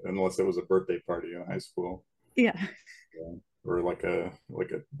party unless it was a birthday party in high school. Yeah. Yeah. Or like a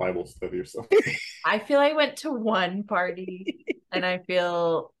Bible study or something. I feel I went to one party and I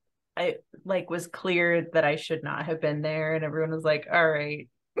feel I like was clear that I should not have been there, and everyone was like, all right,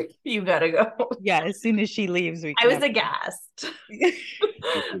 you gotta go. Yeah. As soon as she leaves, we I was aghast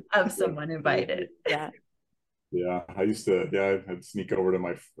have... of someone invited. Yeah. Yeah, I used to. Yeah, I'd sneak over to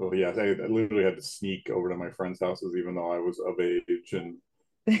my. Well, yeah, I literally had to sneak over to my friends' houses, even though I was of age and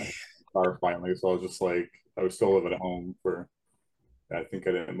I had a car finally. So I was just like, I was still living at home for. I think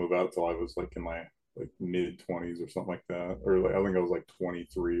I didn't move out till I was like in my like mid-20s or something like that, or like I think I was like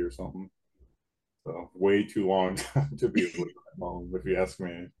 23 or something. So way too long to be living at home, if you ask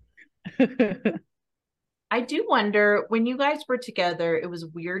me. I do wonder when you guys were together, it was a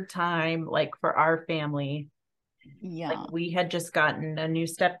weird time, like for our family. Yeah. Like we had just gotten a new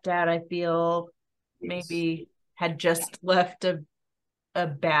stepdad, I feel. Yes. Maybe had just left a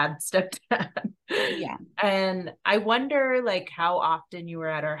bad stepdad. Yeah. And I wonder like how often you were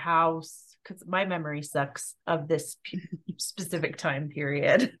at our house, because my memory sucks of this specific time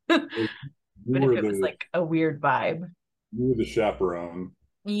period. But if it was like a weird vibe. You were the chaperone.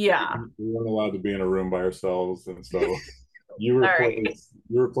 Yeah. We weren't allowed to be in a room by ourselves, and so you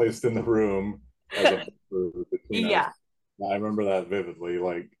were placed in the room as a between yeah. us. I remember that vividly.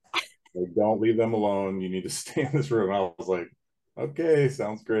 Like, don't leave them alone. You need to stay in this room. I was like, Okay,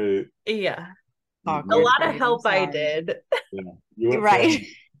 sounds great. Yeah. A You Awkward lot of phase. I'm help I sorry. did. yeah, you went Right. from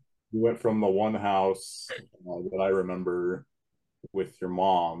you went from the one house that I remember with your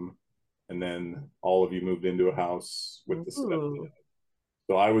mom, and then all of you moved into a house with the stepdad. Ooh,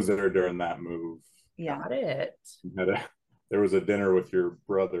 So I was there during that move. Yeah. got it. Had a, there was a dinner with your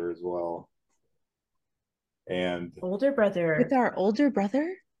brother as well, and Older With brother. our older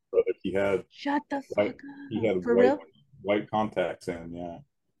brother? brother he had Shut the white fuck he up. had For real? white contacts in, yeah.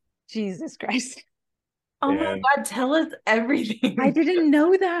 Jesus Christ. Oh my And God, tell us I everything. didn't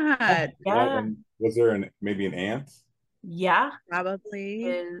know oh, that. yeah, Yeah. and was there maybe an aunt Yeah.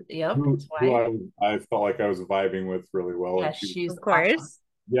 Probably. Yep, who his wife. I felt like I was vibing with really well, Yeah, and she was she's Of awesome. course.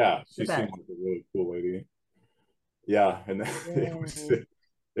 yeah, The she seemed best. like a really cool lady. Yeah, and Whoa. it was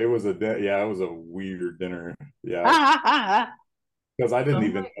yeah, it was a weird dinner. Yeah, because Oh my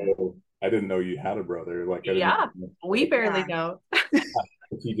God. I didn't know you had a brother. Like I didn't Yeah, even know, we like barely Yeah. know.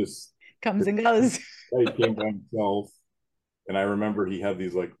 he just Comes and goes. he came by himself, and I remember he had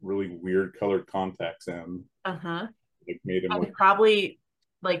these like really weird colored contacts in, Uh-huh. like made him And look. probably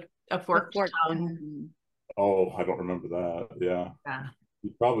like a The forked fork tongue. tongue. Oh, I don't remember that. Yeah, Yeah. he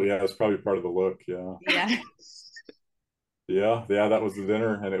probably yeah, it's probably part of the look. Yeah, Yeah. yeah. That was the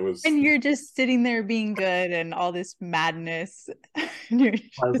dinner, and it was. And you're just sitting there being good and all this madness. And you're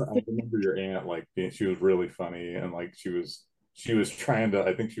just I remember your aunt like she was really funny, and like she was trying to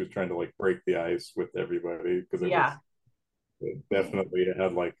I think she was trying to like break the ice with everybody because Yeah. it definitely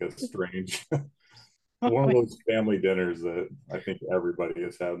had like a strange oh one of my, those family dinners that I think everybody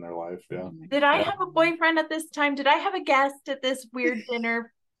has had in their life. Yeah. oh my Did I Yeah. have a God. boyfriend at this time? Did I have a guest at this weird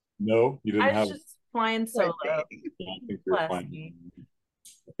dinner? No, you I didn't was have. just flying Poor solo. thing. Yeah, I think you were Bless flying. me.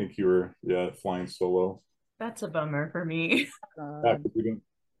 I think you were yeah flying solo. That's a bummer for me. Yeah, God. 'cause we didn't.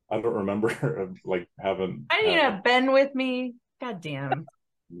 I don't remember like having I need had. a Ben with me. God damn.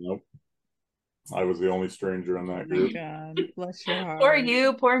 Nope. I was the only stranger in Oh that my group. God. Bless your Poor heart.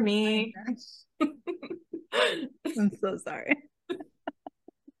 you, poor Oh my me. gosh. I'm so sorry.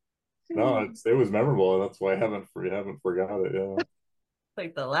 No, it was memorable. That's why I haven't forgot it. Yeah.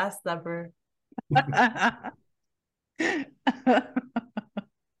 Like the Last Supper.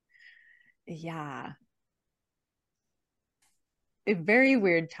 Yeah. Very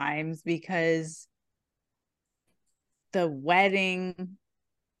weird times because the wedding,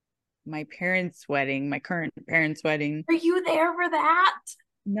 my parents' wedding, my current parents' wedding, Are you there for that?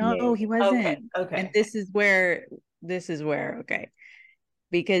 no, No. he Okay. wasn't. And Okay. this is where, okay.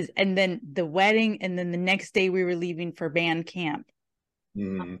 Because, and then the wedding, and then the next day we were leaving for band camp.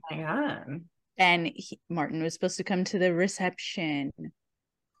 Mm. My God. And Martin was supposed to come to the reception.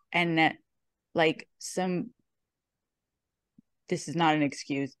 And like, this is not an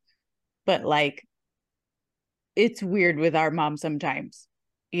excuse, but like, it's weird with our mom sometimes,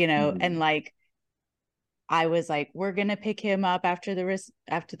 and Mm. like, I was like, we're gonna pick him up after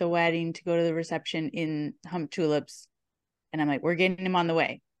the wedding to go to the reception in Hump Tulips, and I'm like, we're getting him on the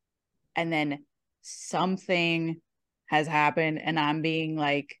way, and then something has happened, and I'm being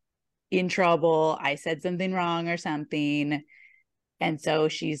like in trouble. I said something wrong or something, and so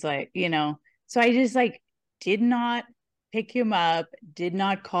she's like, so I just like did not pick him up, did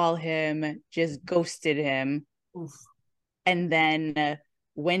not call him, just ghosted him, Oof. and then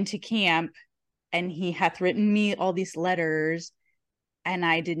went to camp, and he hath written me all these letters, and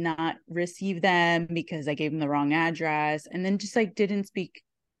I did not receive them because I gave him the wrong address, and then just like didn't speak.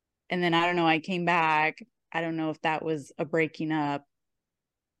 And then I don't know, I came back. I don't know if that was a breaking up,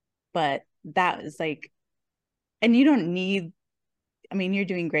 but that was like, and you don't need, I mean, you're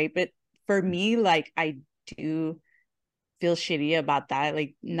doing great, but for me, like, I do feel shitty about that.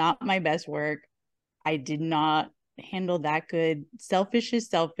 Like, not my best work. I did not handle that good. Selfish is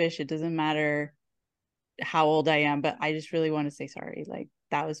selfish. It doesn't matter how old I am, but I just really want to say sorry. Like,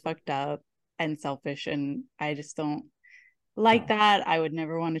 that was fucked up and selfish, and I just don't like that. I would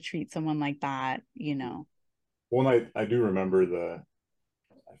never want to treat someone like that. Well, I do remember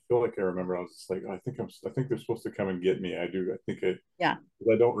I feel like I remember. I was just like, I think they're supposed to come and get me. I do. I think Yeah.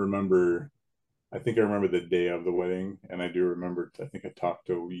 I don't remember. I think I remember the day of the wedding, and I do remember. I think I talked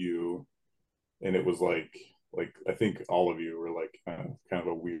to you, and it was like I think all of you were like kind of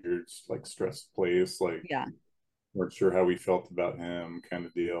a weird, like stressed place, like Yeah. weren't sure how we felt about him, kind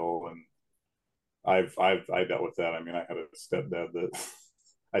of deal. And I dealt with that. I mean, I had a stepdad that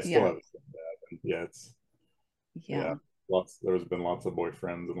I still Yeah. have a stepdad, and yeah, it's Yeah. yeah, there's been lots of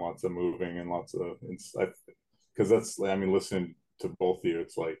boyfriends and lots of moving and lots of because that's I mean listening to both of you,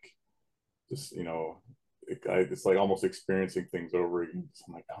 it's like just it's like almost experiencing things over again. So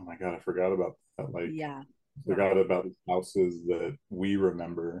I'm like, oh my god, I forgot about that. Like Yeah. forgot about these houses that we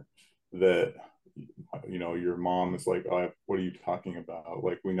remember that, you know, your mom is like, oh, what are you talking about?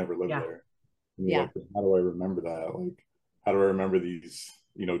 Like, we never lived Yeah. there. And you're Yeah. like, how do I remember that? Like, how do I remember these,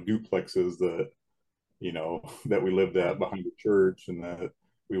 you know, duplexes that, you know, that we lived at behind the church, and that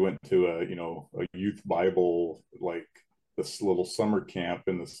we went to a, you know, a youth Bible, like this little summer camp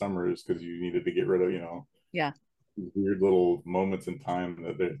in the summers because you needed to get rid of, you know, Yeah. weird little moments in time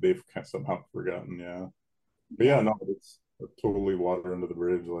that they've kind of somehow forgotten. Yeah. But Yeah. yeah, no, it's totally water under the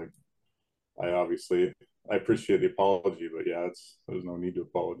bridge. Like, I appreciate the apology, but yeah, there's no need to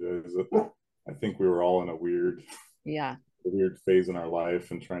apologize. I think we were all in Yeah. a weird phase in our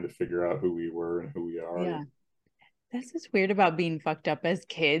life and trying to figure out who we were and who we are. Yeah. That's what's weird about being fucked up as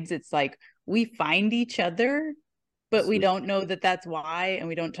kids. It's like we find each other, but we don't know that that's why, and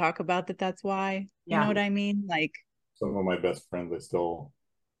we don't talk about that that's why. You know Yeah. what I mean? Like, Some of my best friends, I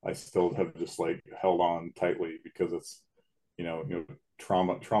still have just like held on tightly because it's, you know,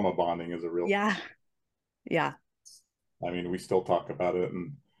 trauma bonding is a real. yeah. Yeah. I mean, we still talk about it,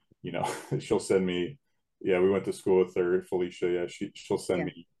 and you know, she'll send me. Yeah, we went to school with her, Felicia. Yeah, she'll send Yeah.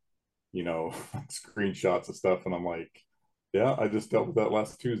 me, you know, screenshots of stuff, and I'm like, yeah, I just dealt with that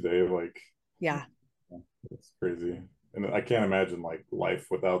last Tuesday. Like, Yeah. it's crazy, and I can't imagine like life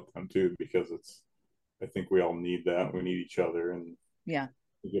without them too, because it's. I think we all need that. We need each other, and Yeah.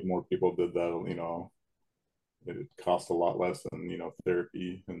 if more people did that, you know, it cost a lot less than, you know,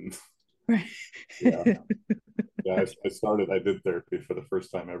 therapy. And Right. yeah, yeah, I did therapy for the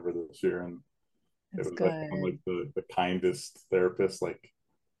first time ever this year, and it That's was, I found good. like the kindest therapist. Like,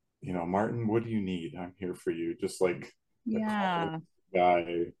 you know, Martin, what do you need? I'm here for you. Just like the calmest Yeah.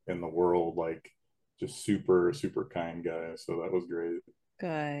 guy in the world, like just super, super kind guy. So that was great.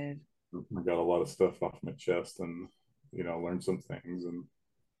 Good. I got a lot of stuff off my chest, and, you know, learned some things, and,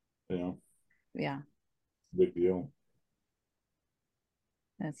 you know, Yeah. big deal.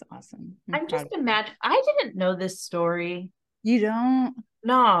 That's awesome. I'm I'm proud just of you. imagine I didn't know this story. You don't?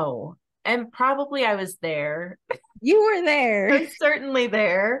 No. And probably I was there. You were I there. was certainly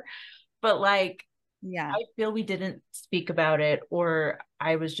there. But like Yeah. I feel we didn't speak about it, or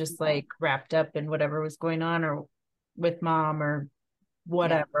I was just like wrapped up in whatever was going on, or with mom, or Yeah.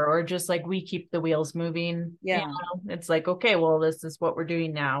 whatever, or just like we keep the wheels moving. You Yeah. know, it's like, okay, well, this is what we're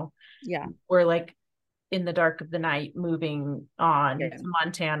doing now. Yeah. We're like in the dark of the night moving on Yeah. to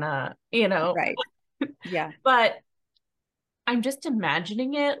Montana, you know. Right. Yeah. But I'm just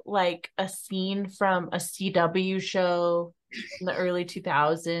imagining it like a scene from a CW show in the early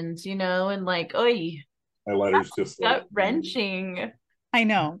 2000s, you know, and like, oi, My letter's just like, gut wrenching. I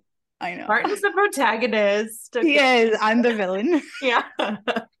know. I know. Martin's the protagonist. He is. I'm the villain. Yeah.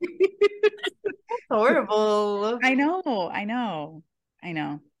 Horrible. I know. I know. I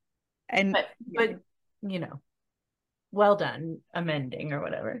know. And But you know, well done amending or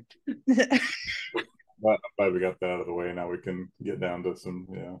whatever. I'm glad we got that out of the way. Now we can get down to some,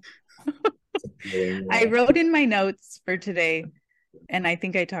 I wrote in my notes for today, and I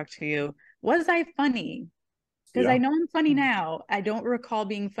think I talked to you. Was I funny? Because I know I'm funny now. I don't recall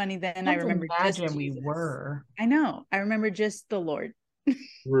being funny then. I remember just imagine we Jesus. were. I know. I remember just the Lord.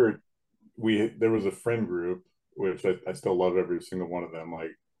 There was a friend group, which I still love every single one of them,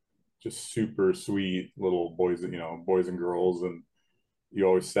 like just super sweet little boys, you know, boys and girls. And you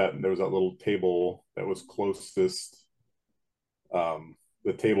always sat, and there was that little table that was closest,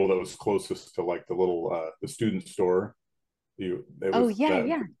 the table that was closest to like the little the student store. It Oh was yeah, that,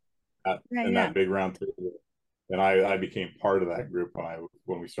 yeah. and Yeah. that big round table. And I became part of that group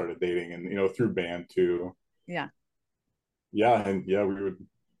when we started dating, and, you know, through band too. Yeah. Yeah, and yeah, we would,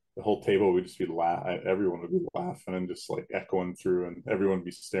 the whole table would just be everyone would be laughing and just like echoing through, and everyone would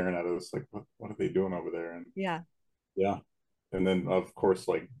be staring at us like, what are they doing over there? And Yeah. yeah, and then of course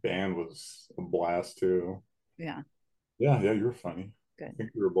like band was a blast too. Yeah. Yeah, you were funny. I Good.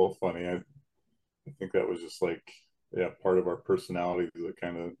 think we were both funny. I think that was just like, yeah, part of our personalities that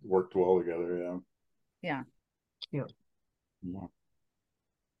kind of worked well together. Yeah. Yeah. Cute. Yeah,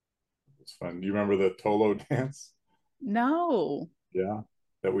 it's fun. Do you remember the Tolo dance? No. Yeah,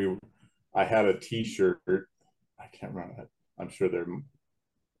 that I had a T-shirt. I can't remember that. I'm sure there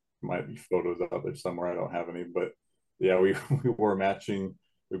might be photos out there somewhere. I don't have any, but yeah, we wore matching.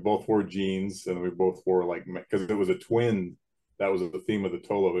 We both wore jeans, and we both wore like, because it was a twin. That was the theme of the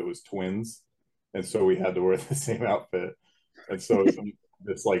Tolo. It was twins, and so we had to wear the same outfit. And so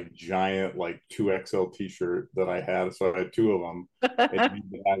this like giant like 2XL T-shirt that I had. So I had two of them, and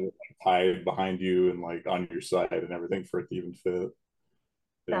you had it like tied behind you and like on your side and everything for it to even fit.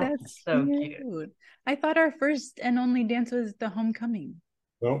 Yeah. That's so cute. I thought our first and only dance was the homecoming.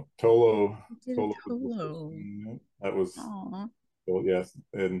 No, Tolo. Did a Tolo was the first Tolo. one. That was, Aw. well, yes.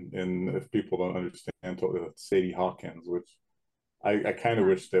 And if people don't understand, Tolo, Sadie Hawkins, which I kind of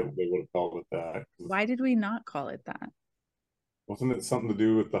Yeah. wish that they would have called it that. Why did we not call it that? Wasn't it something to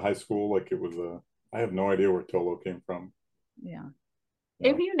do with the high school? Like it was a, I have no idea where Tolo came from. Yeah.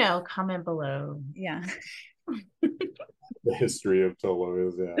 If Yeah. you know, comment below. Yeah. The history of Tolo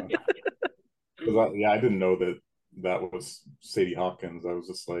is, yeah. 'Cause I didn't know that that was Sadie Hawkins. I was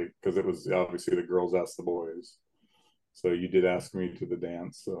just like, because it was obviously the girls asked the boys. So you did ask me to the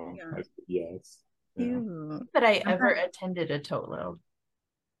dance. So Yeah. I said yes. Yeah. Cute. That I I'm ever not- attended a Tolo.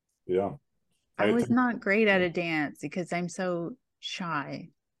 Yeah. I was attended- not great at a dance because I'm so shy.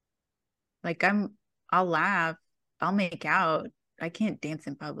 Like I'll laugh, I'll make out. I can't dance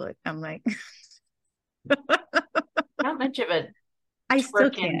in public. I'm like, Not much of a I still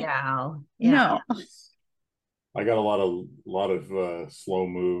twerking can't. gal. Yeah. No. I got a lot of slow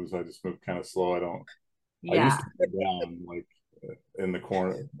moves. I just move kind of slow. I Yeah. used to get down like in the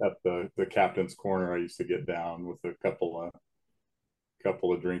corner at the captain's corner. I used to get down with a couple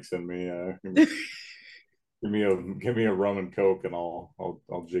of drinks in me. Give me a rum and coke and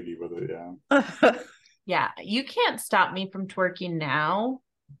I'll jiggy with it. Yeah. Yeah. You can't stop me from twerking now.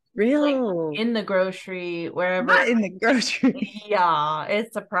 Real. In the grocery, wherever. Not in the grocery. Yeah,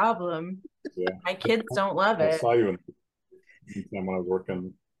 it's a problem. Yeah. My kids don't love I it. saw you in time when I was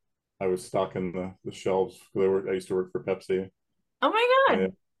working. I was stocking the shelves. I used to work for Pepsi. Oh my God.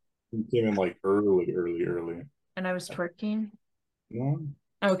 And you came in like early. And I was twerking. No,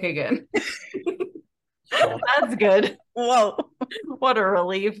 Okay, good. shock. That's good. Whoa. What a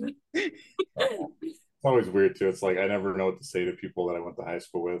relief. It's always weird too. It's like I never know what to say to people that I went to high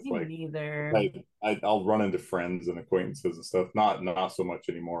school with. Me Like neither. I'll run into friends and acquaintances and stuff. Not so much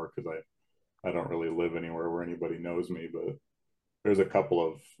anymore because I don't really live anywhere where anybody knows me. But there's a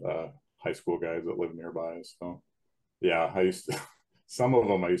couple of high school guys that live nearby. So yeah, I used to. Some of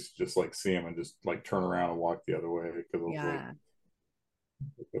them I used to just like see them and just like turn around and walk the other way because I was Yeah. like,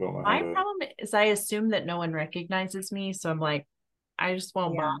 I don't know how My to. problem is I assume that no one recognizes me. So I'm like, I just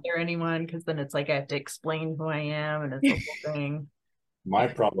won't Yeah. bother anyone because then it's like I have to explain who I am and it's a whole thing. My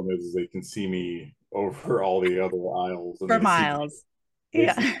problem is they can see me over all the other aisles and For they miles. they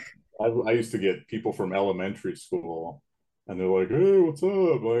Yeah. see, I used to get people from elementary school and they're like, "Hey, what's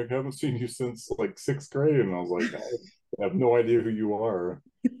up? Like, haven't seen you since like sixth grade." And I was like, I have no idea who you are.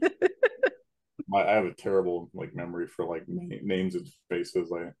 I have a terrible like memory for like names and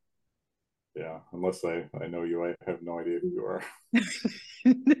faces. Yeah, unless I know you, I have no idea who you are.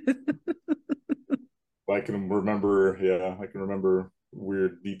 But I can remember, yeah, I can remember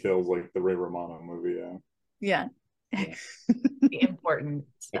weird details like the Ray Romano movie. Yeah, Yeah. The important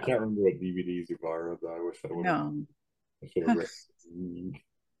I stuff. can't remember what DVDs you borrowed. I wish I would have. No. I should have written.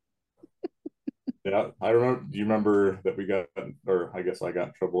 Yeah, I remember. Do you remember that we got, or I guess I got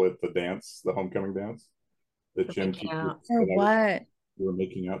in trouble at the dance, the homecoming dance? The For gym making teacher out. For said what? we were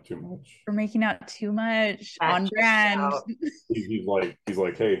making out too much. For making out too much That on checks brand. out. He's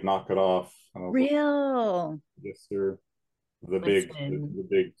like, hey, knock it off. And I was like, Real. yes, sir. The Listen. the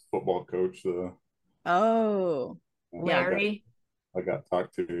big football coach. Oh. Yeah. Larry, I got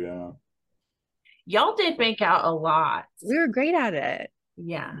talked to. Yeah. y'all did make out a lot. We were great at it.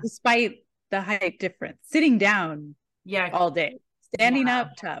 Yeah. Despite the height difference. Sitting down Yeah. all day. Standing Yeah.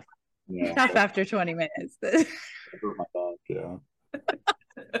 up, tough. Yeah. Tough after 20 minutes. I hurt my back. Yeah.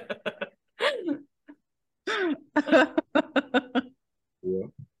 Yeah.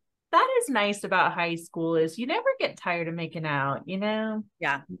 That is nice about high school is you never get tired of making out, you know?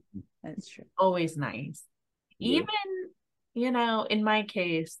 Yeah, that's true. Always nice. Yeah. Even, in my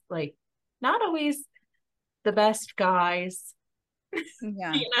case, like not always the best guys,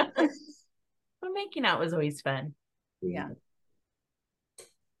 Yeah. But making out was always fun. Yeah.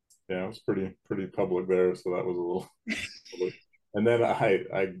 Yeah, it was pretty public there, so that was a little public. And then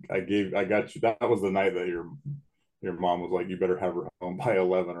I got you. That was the night that your mom was like, "You better have her home by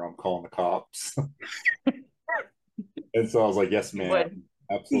 11, or I'm calling the cops." And so I was like, "Yes, ma'am, Would.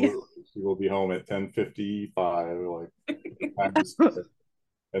 absolutely. She will be home at 10:55."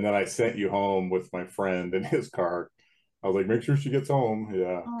 And then I sent you home with my friend in his car. I was like, "Make sure she gets home."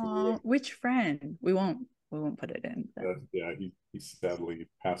 Yeah. Aw, which friend? We won't put it in. But... Yeah, he sadly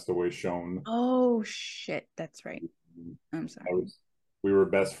passed away. Sean. Oh shit, that's right. I'm sorry. We were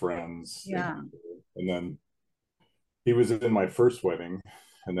best friends. Yeah. And then he was in my first wedding.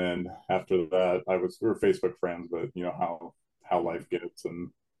 And then after that, we were Facebook friends, but you know how life gets and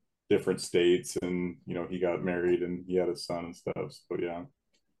different states. And, you know, he got married and he had a son and stuff. So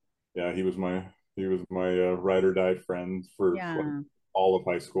yeah, he was my ride or die friend for Yeah. all of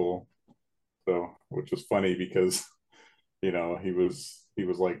high school. So, which was funny because he was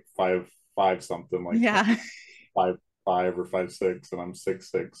like 5'5" something, like Yeah. 5'5" or 5'6", and I'm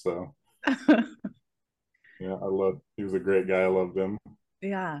 6'6". So yeah, he was a great guy. I loved him.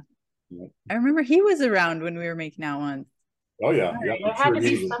 Yeah. Yeah. I remember he was around when we were making out once. Oh yeah, yeah. There I'm had sure to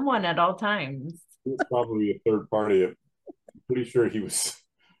be someone at all times. he was probably a third party. I'm pretty sure he was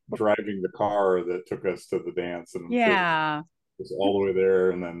driving the car that took us to the dance, and I'm sure it Yeah. was all the way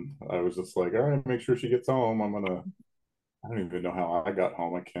there. And then I was just like, all right, make sure she gets home. I don't even know how I got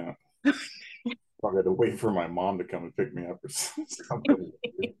home. I can't. Probably had to wait for my mom to come and pick me up or something.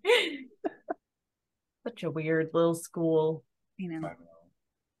 Such a weird little school. You I know. know.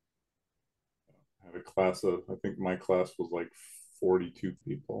 I had a class of, I think my class was like 42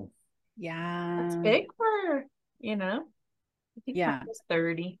 people. That's Yeah. big for, I think mine Yeah. was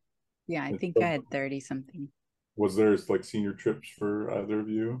 30. Yeah. I And think so I had 30 something. was there like senior trips for either of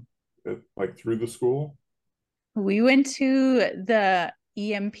you, like through the school? We went to the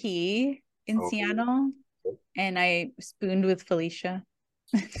EMP in Oh, Seattle and I spooned with Felicia.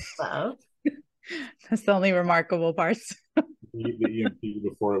 Love. That's the only remarkable parts. the EMP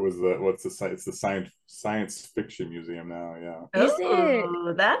before it was it's the science fiction museum now. Yeah. Is it?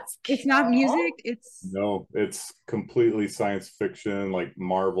 Oh, that's It's cute. not music. It's No, it's completely science fiction, like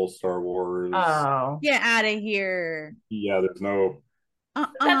Marvel, Star Wars. Oh, get out of here. Yeah, there's no,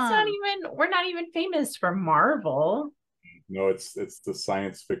 that's Uh-uh. not even, we're not even famous for Marvel. no, it's the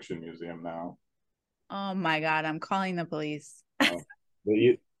science fiction museum now. Oh my God. I'm calling the police.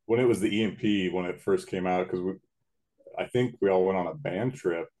 The, when it was the EMP when it first came out, because I think we all went on a band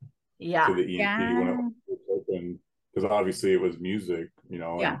trip to Yeah. the EMP when it Yeah. was open, because obviously it was music, and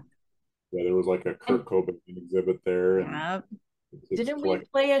Yeah. yeah, there was like a And Kurt Cobain exhibit there, and Yeah. it's didn't we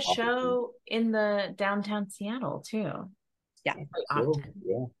collect. play a show in the downtown Seattle too? Yeah. Quite So often.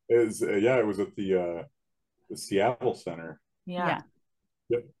 yeah, it was at the Seattle Center. Yeah. Yeah.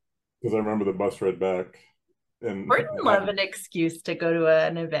 Yep, because I remember the bus ride back, and We're gonna love an excuse to go to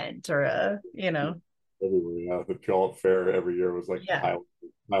an event or everywhere. Yeah, the Puyallup Fair every year was like the yeah.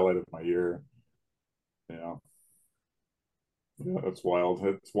 highlight of my year. Yeah, yeah, it's wild.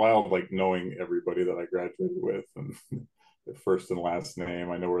 It's wild, like knowing everybody that I graduated with and their first and last name.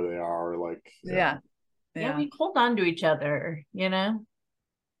 I know where they are. Like, yeah, Yeah. Yeah, Yeah. we hold on to each other,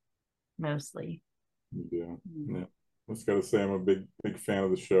 mostly. yeah. Yeah. I just gotta say, I'm a big fan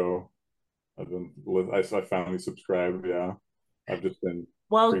of the show. I finally subscribed. Yeah, I've just been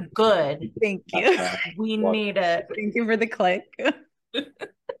Well, good. Thank you. We need it. Thank you for the click.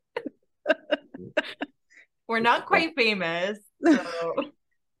 We're not quite famous, so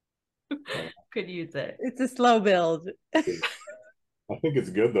could use it. It's a slow build. I think it's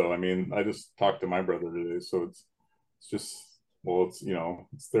good though. I mean, I just talked to my brother today, so it's just, well,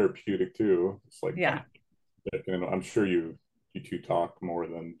 it's therapeutic too. It's like, Yeah. and I'm sure you two talk more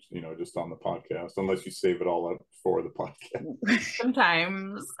than just on the podcast, unless you save it all up for the podcast.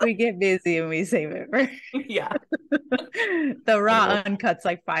 Sometimes. We get busy and we save it for Yeah. the raw uncut's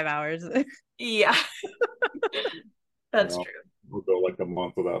like 5 hours. Yeah. That's Well, true. we'll go like a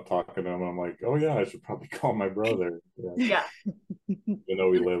month without talking to him. I'm like, oh yeah, I should probably call my brother. Yeah. Even though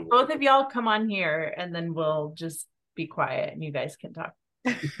we live. Both of y'all come on here and then we'll just be quiet and you guys can talk.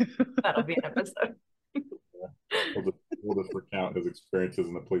 That'll be an episode. We'll just recount his experiences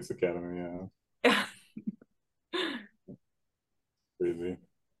in the police academy. Yeah. Crazy.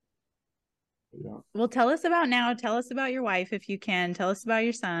 Yeah. Well, tell us about now. Tell us about your wife if you can. Tell us about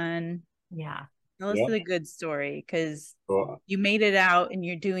your son. Yeah. Tell us Yeah. the good story because So you made it out and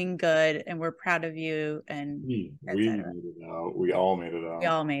you're doing good and we're proud of you and we etc. made it out. We all made it We out.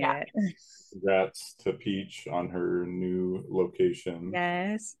 all made Yeah. it. Congrats to Peach on her new location.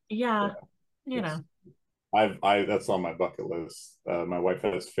 Yes. Yeah. That's on my bucket list. My wife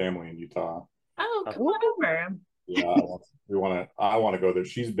has family in Utah. Oh, come on over. Yeah, I want to go there.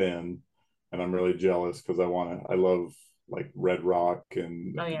 She's been, and I'm really jealous because I love like Red Rock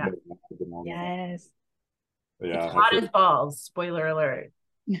and Oh, yeah. Yes. Yeah, It's hot as balls. Spoiler alert.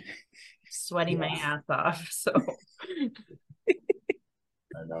 Sweating my ass off. So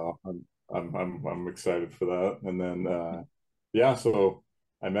I know. I'm excited for that. And then yeah, so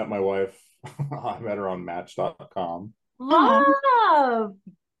I met my wife. I met her on Match.com. love.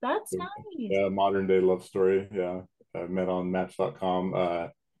 That's nice. Yeah, modern day love story. Yeah, I met on Match.com.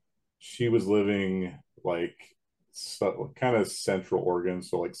 She was living like kind of central Oregon,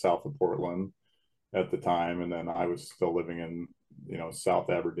 so like south of Portland at the time, and then I was still living in South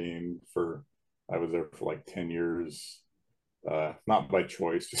Aberdeen I was there for like 10 years, not by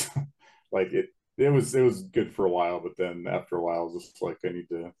choice, just like it it was good for a while, but then after a while, I was just like, I need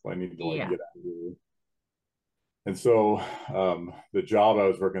to like Yeah. get out of here. And so the job I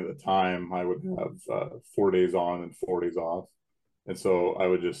was working at the time, I would have 4 days on and 4 days off. And so I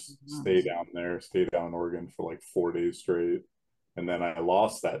would just stay down there, stay down in Oregon for like 4 days straight. And then I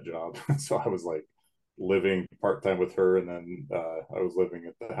lost that job. So I was like living part time with her. And then I was living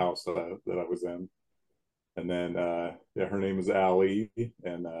at the house that I was in. And then, yeah, her name is Allie.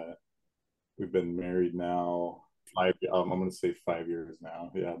 And we've been married now I'm going to say 5 years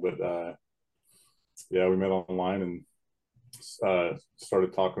now. Yeah. But yeah, we met online and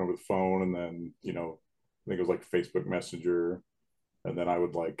started talking over the phone. And then, I think it was like Facebook Messenger. And then I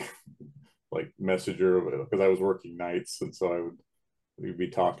would like message her because I was working nights, and so we'd be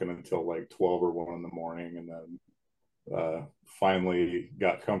talking until like 12 or 1 in the morning, and then finally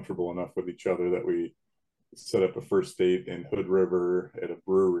got comfortable enough with each other that we set up a first date in Hood River at a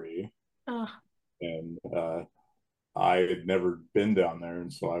brewery. Oh, And I had never been down there,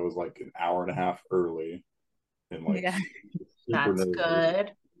 and so I was like an hour and a half early, and like Yeah. super that's nervous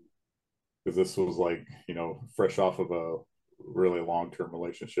good. because this was like fresh off of a really long-term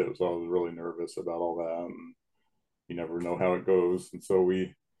relationship, so I was really nervous about all that. And you never know how it goes. And so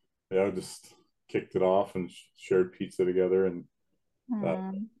we, yeah, just kicked it off and shared pizza together. And uh,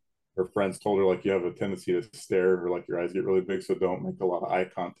 Aw. her friends told her like you have a tendency to stare, or like your eyes get really big, so don't make a lot of eye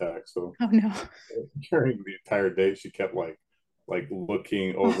contact. So Oh no. during the entire day, she kept like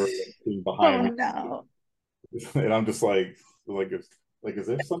looking over, looking behind Oh me, no. and I'm just like is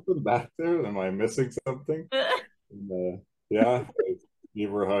there something back there? Am I missing something? And, yeah, I gave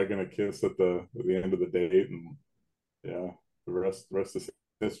her a hug and a kiss at the end of the date, and yeah, the rest is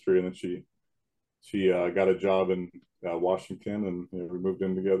history. And then she got a job in Washington, and we moved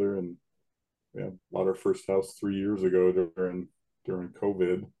in together, and yeah, bought our first house 3 years ago during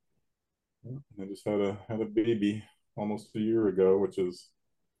COVID. And I just had a baby almost a year ago, which is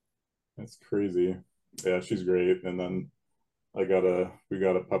that's crazy. Yeah, she's great. And then we got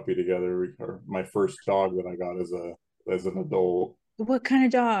a puppy together. My first dog that I got as an adult. What kind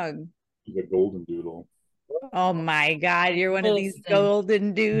of dog? She's a golden doodle. Oh my God, you're one of these Listen,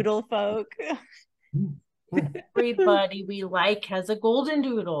 golden doodle folk. everybody we like has a golden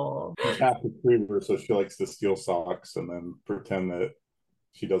doodle. She's half retriever, so she likes to steal socks and then pretend that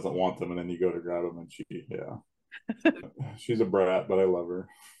she doesn't want them, and then you go to grab them, and yeah, she's a brat, but I love her.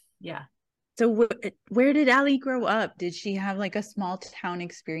 Yeah. So where did Allie grow up? Did she have like a small town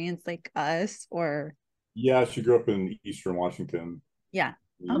experience like us, or? Yeah, she grew up in Eastern Washington. Yeah.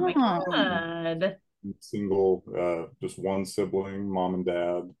 Oh my Oh, God. Single, just one sibling, mom and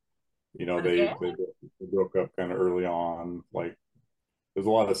dad. Okay. They broke up kind of early on. Like, there's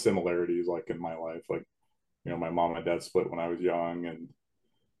a lot of similarities, like in my life. Like, my mom and dad split when I was young, and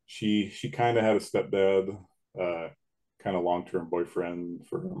she kind of had a stepdad, kind of long-term boyfriend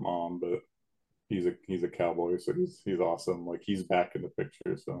for her mom, but he's a cowboy, so he's awesome. Like, he's back in the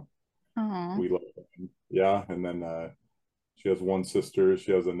picture, so oh, we love him. Yeah, and then she has one sister,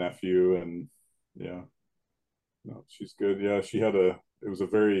 she has a nephew, and yeah, no, she's good. Yeah, it was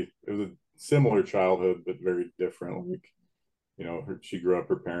a similar childhood, but very different. Like, she grew up,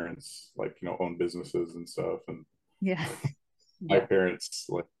 her parents like own businesses and stuff, and yeah. my Yeah. parents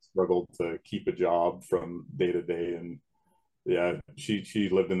like struggled to keep a job from day to day. And yeah, she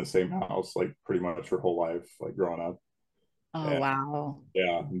lived in the same house like pretty much her whole life, like growing up. Oh, And wow.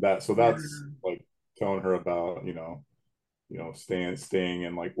 yeah, that's Wow. like telling her about staying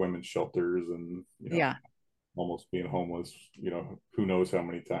in like women's shelters, and Yeah. almost being homeless, who knows how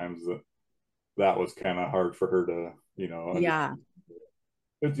many times that was kind of hard for her to understand. Yeah.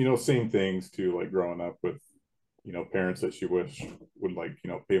 But same things too, like growing up with parents that she wish would like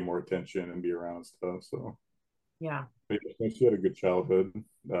pay more attention and be around and stuff. So Yeah. yeah, she had a good childhood.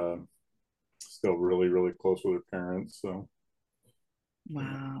 uh, Still really really close with her parents, so yeah.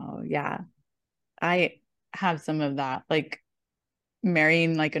 Wow. Yeah. I have some of that, like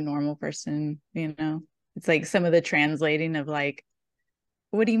marrying like a normal person. It's like some of the translating of like,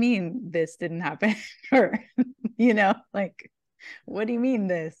 what do you mean this didn't happen? Or, like, what do you mean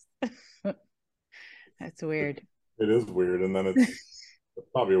this? That's it, weird. it is weird. And then it's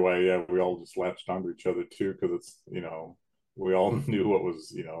probably why, yeah, we all just latched onto each other too, because it's we all knew what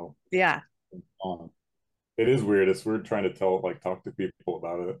was Yeah. on. It is weird. It's weird trying to talk to people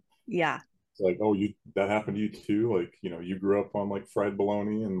about it. Yeah. It's like, oh, you that happened to you too? Like, you grew up on like fried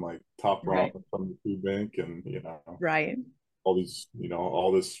bologna and like top Right. ramen from the food bank, and Right. all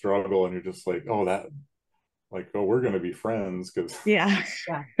this struggle, and you're just like, oh, that like, oh, we're gonna be friends because Yeah.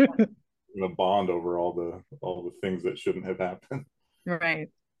 Yeah. we're gonna bond over all the things that shouldn't have happened. Right.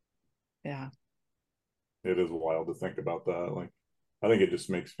 Yeah. it is wild to think about that. Like, I think it just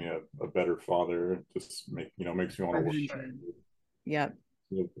makes me a better father. It just makes me want to For work. sure. Yep.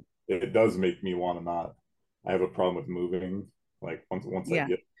 It does make me want to not. I have a problem with moving. Like once I Yeah.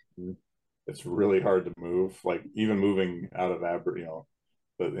 get, it's really hard to move. Like even moving out of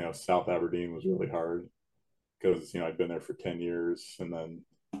but South Aberdeen was really hard because I'd been there for 10 years, and then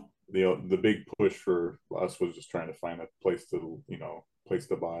the big push for us was just trying to find a place to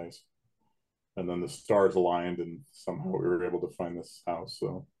buy, and then the stars aligned, and somehow we were able to find this house.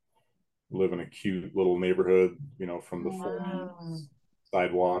 So live in a cute little neighborhood, from the Wow.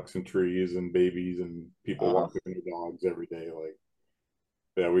 sidewalks and trees and babies and people Oh, walking their dogs every day. Like,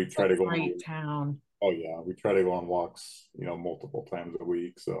 yeah, we It's a try to go on. great town. Oh yeah, we try to go on walks, multiple times a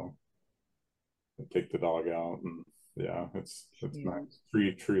week. So I take the dog out, and yeah, it's cute. nice.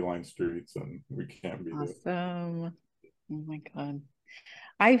 Tree lined streets, and we can't beat it. Awesome. Oh my God.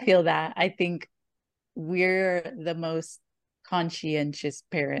 I feel that. I think we're the most conscientious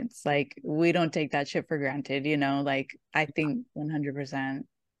parents. Like we don't take that shit for granted, Like I think 100%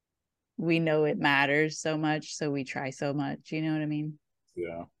 we know it matters so much, so we try so much, you know what I mean?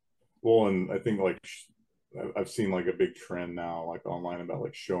 Yeah. Well, and I think like I've seen like a big trend now, like online about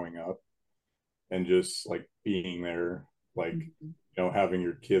like showing up and just like being there, like Mhm. having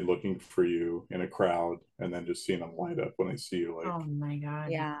your kid looking for you in a crowd, and then just seeing them light up when they see you. Like, Oh my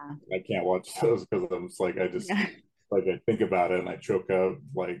God. Yeah. I can't watch those because I'm just like Yeah. I think about it and I choke up,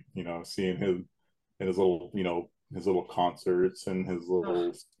 like seeing him in his little concerts and his Ugh,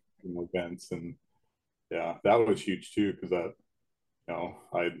 little events. And yeah, that was huge too, because that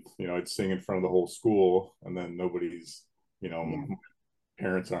I'd sing in front of the whole school, and then nobody's you know Yeah.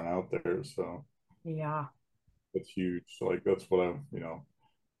 parents aren't out there, so yeah. it's huge. So like that's what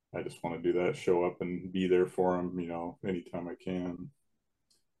I just want to do, that show up and be there for them, anytime I can.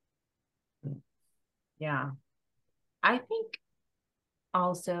 Yeah. I think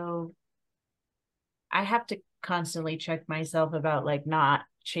also I have to constantly check myself about like not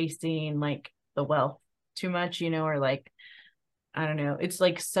chasing like the wealth too much, or like, I don't know. It's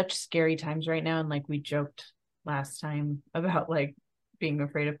like such scary times right now. And like we joked last time about like being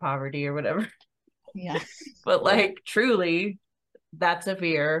afraid of poverty or whatever. Yeah. But Yeah, like truly, that's a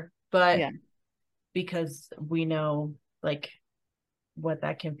fear. But Yeah. because we know like what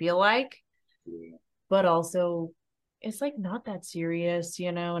that can feel like, yeah, but also it's like not that serious,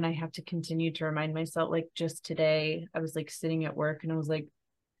 and I have to continue to remind myself. Like just today I was like sitting at work and I was like,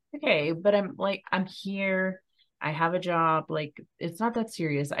 okay, but I'm here, I have a job, like it's not that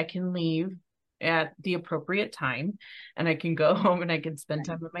serious, I can leave at the appropriate time and I can go home and I can spend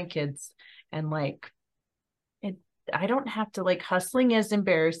time Right. with my kids. And like it, I don't have to, like, hustling is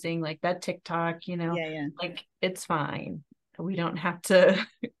embarrassing, like that TikTok, Yeah. Yeah. like it's fine, we don't have to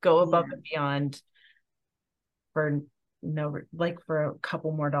go above Yeah. and beyond for no, like for a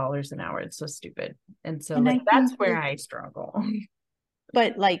couple more dollars an hour. It's so stupid. And so And like I that's think where like, I struggle.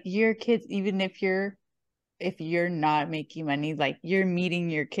 but like your kids, even if you're not making money, like you're meeting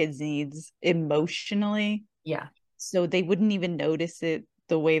your kids' needs emotionally. Yeah. So they wouldn't even notice it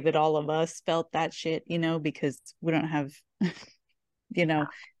the way that all of us felt that shit, because we don't have, you know, Yeah.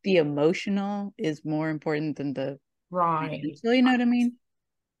 the emotional is more important than the Right. financial, you know what I mean?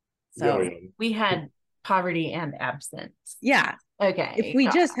 yeah, So, yeah. We had poverty and absence. yeah, if Okay. we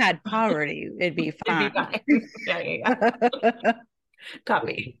just had poverty, it'd be It'd be fine. fine. Yeah, yeah, yeah.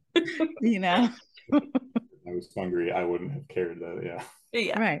 Copy. you know? I was hungry, I wouldn't have cared that. Yeah,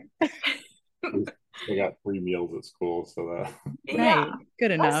 Yeah. Right. I got free meals at school, so that Yeah. Right.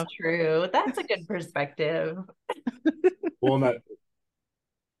 Good That's enough. true. That's a good perspective. well, and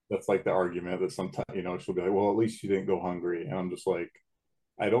that's like the argument that sometimes she'll be like, well, at least you didn't go hungry, and I'm just like,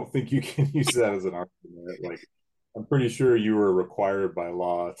 I don't think you can use that as an argument. Like, I'm pretty sure you were required by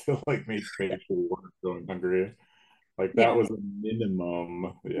law to like make sure you weren't going hungry. Like that Yeah. was a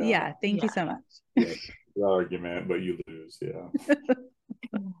minimum. Yeah, Yeah. Thank you Yeah. so much. yeah. The argument, but you lose. Yeah.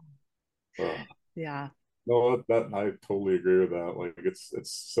 Uh, Yeah. no, that I totally agree with that. Like it's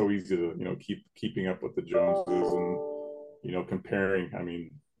so easy to keeping up with the Joneses, and comparing. I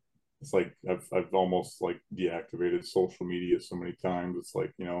mean, it's like I've almost like deactivated social media so many times. It's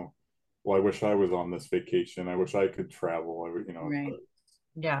like well, I wish I was on this vacation. I wish I could travel. I would, Right.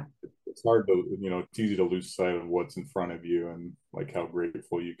 Yeah. it's hard to it's easy to lose sight of what's in front of you, and like how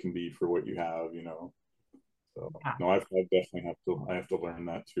grateful you can be for what you have. So Yeah. no, I definitely have to learn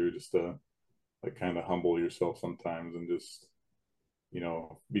that too, just to like kind of humble yourself sometimes, and just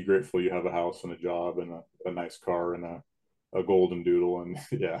be grateful you have a house and a job and a nice car and a golden doodle. And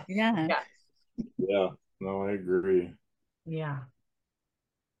yeah, Yeah. Yeah. yeah, no, I agree. Yeah.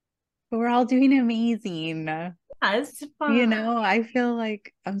 We're all doing amazing. It's fun. I feel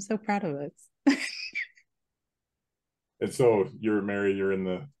like I'm so proud of us. And so you're married, you're in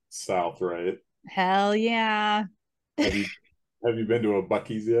the South, right? Hell yeah. Have you have you been to a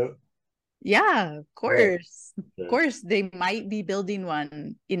Buc-ee's yet? Yeah, of Oh, course. Of okay. course, they might be building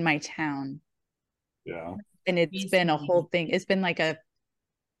one in my town. Yeah. And it's been a whole BC. thing. It's been like a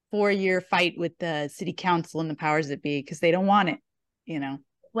 4-year fight with the city council and the powers that be because they don't want it, you know.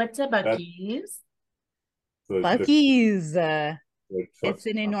 What's a That's Buc-ee's? Buc-ee's, the truck it's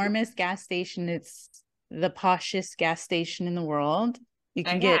an stop. enormous gas station. It's the poshest gas station in the world. You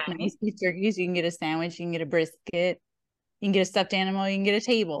can get Okay. nice beef turkeys, you can get a sandwich, you can get a brisket, you can get a stuffed animal, you can get a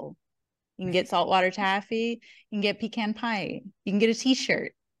table, you can get saltwater taffy, you can get pecan pie, you can get a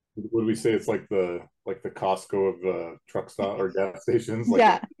t-shirt. Would we say it's like the Costco of truck stop or gas stations? Like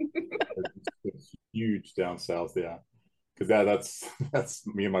Yeah. it's huge down south, yeah. Because that's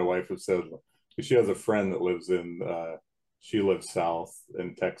me and my wife have said. She has a friend that lives in she lives south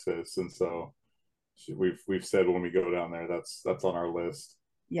in Texas, and so we've said when we go down there, that's on our list.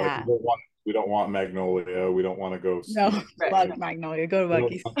 Like Yeah. we don't want Magnolia, we don't want to go No, ski. fuck Right. Magnolia. Go to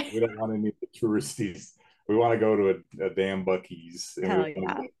Buc-ee's. We don't want any of the touristies. We want to go to a damn Buc-ee's, and we Hell want to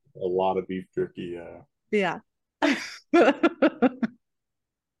yeah. get a lot of beef jerky. Yeah.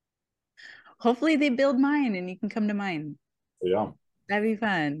 Hopefully they build mine and you can come to mine. Yeah. That'd be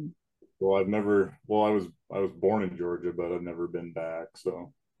fun. Well, I've never. Well, I was born in Georgia, but I've never been back.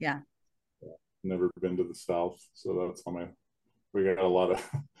 So Yeah. never been to the South. So that's on my. We got a lot of.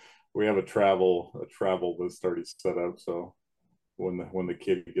 We have a travel list already set up. So when the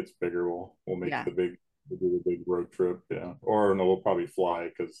kid gets bigger, we'll make Yeah. we'll do the big road trip. Yeah, or no, we'll probably fly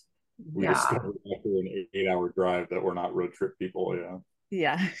because we Yeah. discovered after an 8 hour drive that we're not road trip people. Yeah,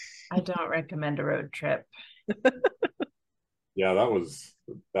 Yeah. I don't recommend a road trip. yeah, that was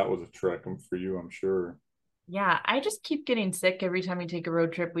a trek for you, I'm sure. Yeah, I just keep getting sick every time we take a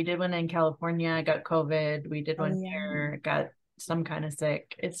road trip. We did one in California, I got COVID. We did Oh one yeah. here, got some kind of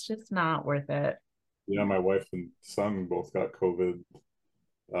sick. It's just not worth it. Yeah, my wife and son both got COVID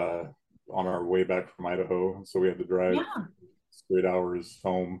uh, on our way back from Idaho, so we had to drive Yeah, 8 hours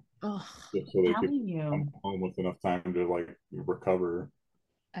home Oh, just so they could telling come you, home with enough time to like recover.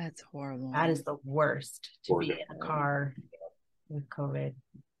 that's that horrible. is the worst to Poor be guy. in a car with COVID.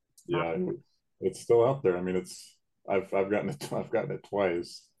 It's not Yeah, it's still out there. I mean, I've gotten it. I've gotten it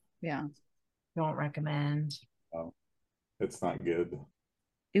twice. Yeah. don't recommend. Um, it's not good.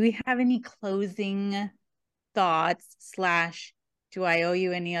 Do we have any closing thoughts slash do I owe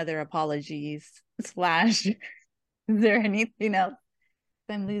you any other apologies slash is there anything else?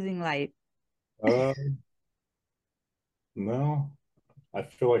 I'm losing light. Um, no, I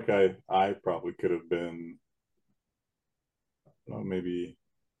feel like I probably could have been. Maybe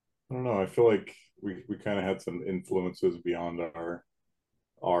I don't know. I feel like we kind of had some influences beyond our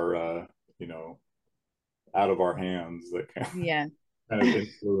you know out of our hands that kind Yeah. of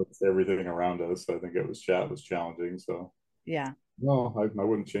influenced everything around us. I think it was challenging. So Yeah. no, I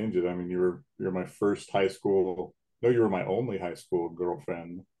wouldn't change it. I mean, you're my first high school. No, you were my only high school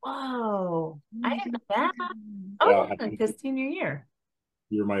girlfriend. Whoa, I didn't know that. Oh, Yeah, yeah, because senior year.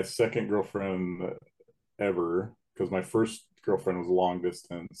 you're my second girlfriend ever because my first girlfriend was long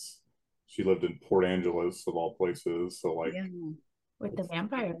distance. She lived in Port Angeles of all places. So like Yeah. With the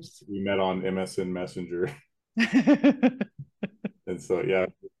vampires. we met on MSN Messenger, and so yeah,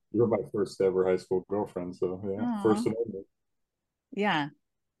 you were my first ever high school girlfriend. So yeah, Aw. first and only. Yeah.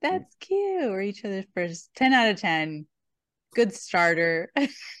 That's cute. We're each other's first. 10 out of 10. Good starter.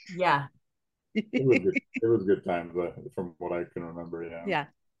 Yeah. It was good. It was good times from what I can remember. Yeah, Yeah.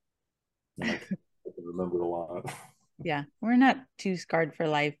 and I can remember a lot. Yeah. We're not too scarred for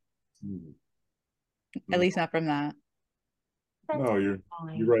life, at least not from that. That's No, you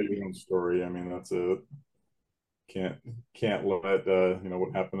fine. write your own story. I mean, that's it. Can't can't let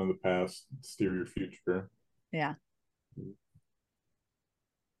what happened in the past steer your future. Yeah.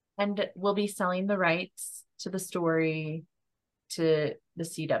 And we'll be selling the rights to the story to the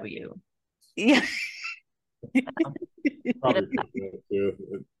CW. Yeah. Probably could do that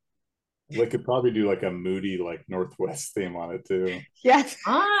too. They could probably do like a moody like Northwest theme on it too. Yes.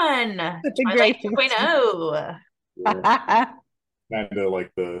 On That's a Twilight great 2.0. Yeah. Kind of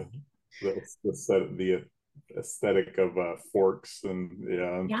like the aesthetic of Forks and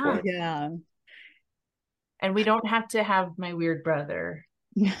yeah, and Yeah. Twilight. Yeah. And we don't have to have my weird brother.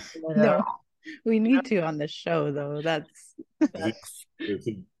 No, we need to on the show though. That's Is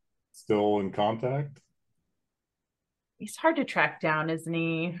he still in contact? He's hard to track down, isn't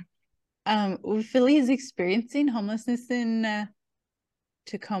he? Philly is experiencing homelessness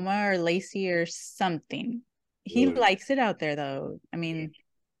Tacoma or Lacey or something. He Really? likes it out there though. I mean,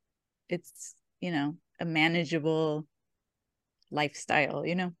 it's, a manageable lifestyle,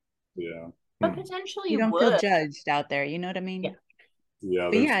 Yeah. But Hmm. potentially You don't feel would. judged out there, you know what I mean? Yeah. Yeah.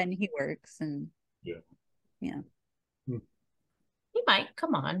 But yeah, and he works and Yeah. yeah. He might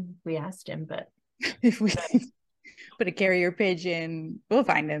come on. We asked him, but If we put a carrier pigeon, we'll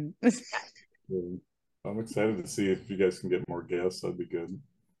find him. Yeah. I'm excited to see if you guys can get more guests. That'd be good.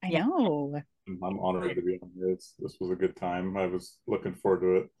 I Yeah. know. I'm honored to be on this. This was a good time. I was looking forward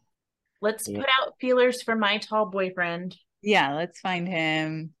to it. let's Yeah. put out feelers for my tall boyfriend. Yeah, let's find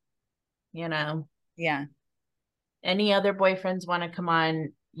him. Yeah. Any other boyfriends want to come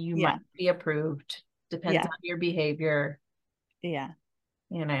on, you Yeah. might be approved. Depends Yeah. on your behavior. Yeah.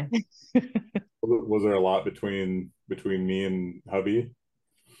 Was there a lot between me and hubby?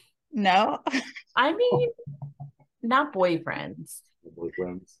 No. I mean, not boyfriends.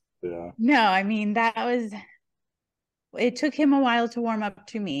 Boyfriends? Yeah. No, I mean it took him a while to warm up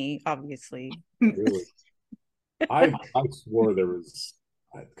to me, obviously. Really? I swore there was,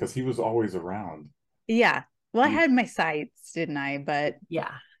 because he was always around. Yeah. Well, I had my sights, didn't I? But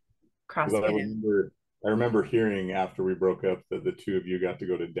Yeah. Because I remember hearing after we broke up that the two of you got to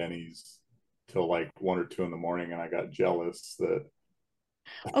go to Denny's till like 1 or 2 in the morning, and I got jealous that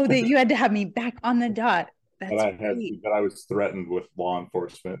that you had to have me back on the dot. That's that I was threatened with law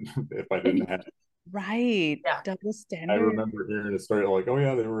enforcement if I didn't have it. right. Yeah. Double I standard. remember hearing a story like, oh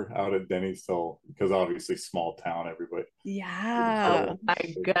yeah, they were out at Denny's till, because obviously small town, everybody. Yeah. My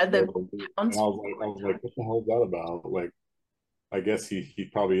God, And I was like, what the hell is that about? Like, I guess he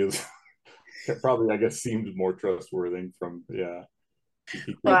probably is probably, I guess, seemed more trustworthy from, yeah.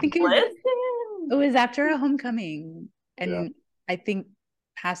 I think it Listen. was after a homecoming, and Yeah. I think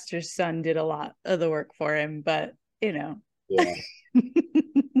pastor's son did a lot of the work for him, but Yeah.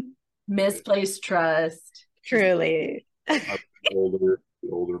 Misplaced trust. truly. the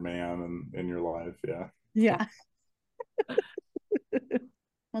older man in your life. Yeah. Yeah.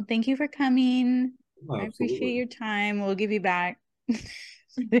 Well, thank you for coming. Oh, I absolutely. appreciate your time. We'll give you back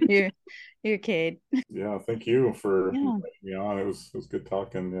your kid. Yeah, thank you for Yeah. inviting me on. It was good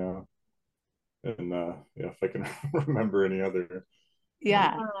talking. Yeah. And yeah, if I can remember any other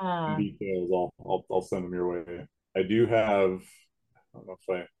details, I'll send them your way. I do have, I don't know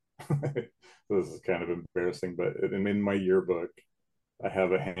if this is kind of embarrassing, but in my yearbook, I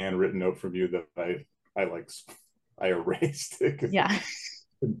have a handwritten note from you that I erased it Yeah.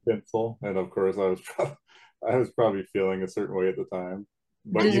 in pencil, and of course I was probably feeling a certain way at the time,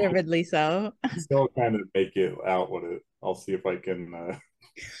 but Deservedly so. still kind of make it out with it. I'll see if I can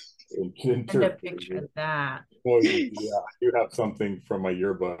And a picture of that. Well, yeah, I do have something from my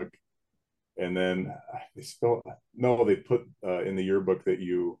yearbook, and then they put in the yearbook that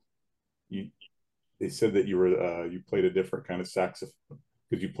you they said that you played a different kind of saxophone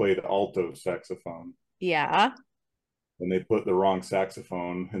because you played alto saxophone. Yeah. And they put the wrong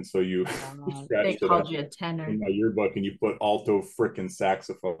saxophone, and so you they called you a tenor in my yearbook, and you put alto frickin'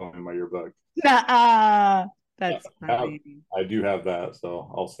 saxophone in my yearbook. That's funny. I do have that,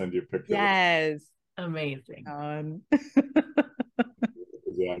 so I'll send you a picture. Yes. Amazing.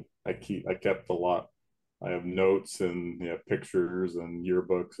 Yeah, I kept a lot. I have notes and pictures and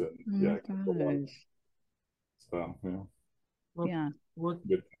yearbooks and so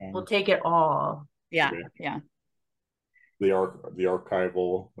we'll take it all. Yeah. Okay. Yeah. The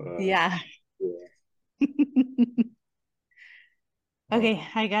archival. Yeah. Okay,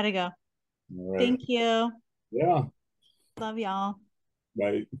 I gotta go. All right. Thank you. Yeah. Love y'all.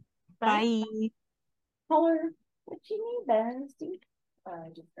 Bye. Bye. Hello. What you need, bestie?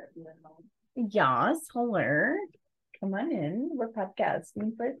 Just yes, hello. Come on in. We're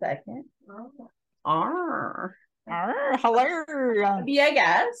podcasting for a second. Hello. Be a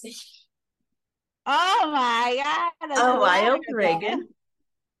guest. Oh my God. A wild Reagan.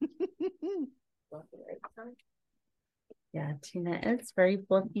 Yeah, Tina is very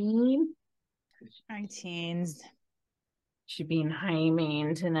fluffy. Hi, teens. She being high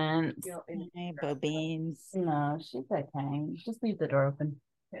maintenance. Hey, Bobines. No, she's okay. Just leave the door open.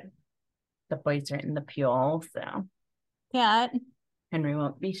 Yeah. The boys are in the pool, so Cat. Henry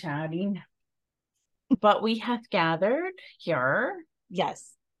won't be shouting. But we have gathered here.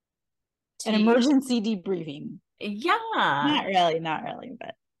 Yes. An emergency debriefing. Yeah. Not really,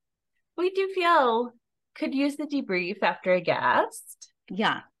 but we do feel could use the debrief after a guest.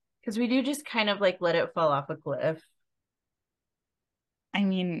 Yeah. Because we do just kind of like let it fall off a cliff. I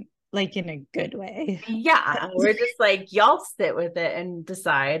mean, like in a good way. Yeah. We're just like, y'all sit with it and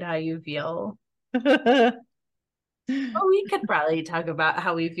decide how you feel. Oh, we could probably talk about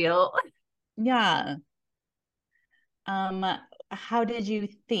how we feel. Yeah. Um, how did you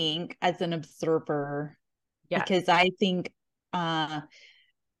think as an observer? Yeah. Because I think, I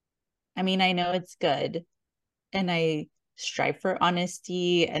mean, I know it's good and I strive for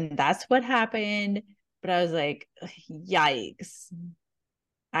honesty, and that's what happened. But I was like, yikes.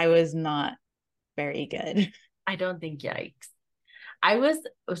 I was not very good. I don't think yikes. I was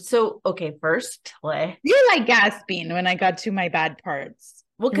so okay. First, play. You're like gasping when I got to my bad parts.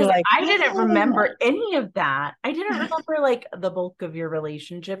 Well, You're because like, I didn't remember any of that. I didn't remember like the bulk of your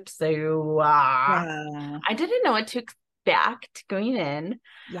relationship. So yeah, I didn't know what to expect going in.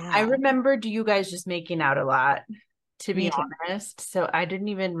 I yeah, remembered you guys just making out a lot, to me be too. honest. So I didn't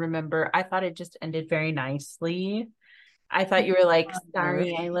even remember. I thought it just ended very nicely. I thought you were like,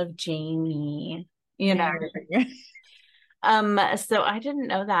 sorry, I love Jamie, you know. Never. So I didn't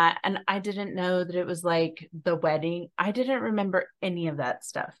know that. And I didn't know that it was like the wedding. I didn't remember any of that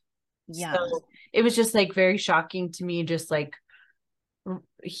stuff. Yeah, So it was just like very shocking to me, just like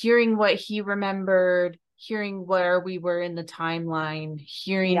hearing what he remembered, hearing where we were in the timeline,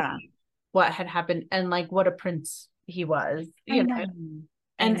 hearing yeah. what had happened, and like what a prince he was, I you know. know.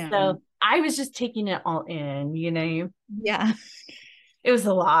 I And know. so I was just taking it all in, you know. Yeah. It was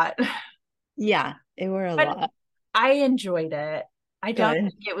a lot, Yeah. It were a but lot. I enjoyed it. I don't Good.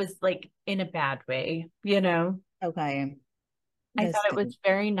 think it was like in a bad way, you know. Okay. I That's thought it good. was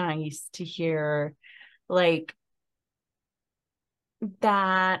very nice to hear like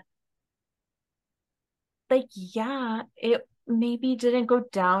that, like, yeah, it maybe didn't go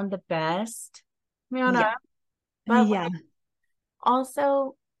down the best, you know, Yeah. but Yeah. like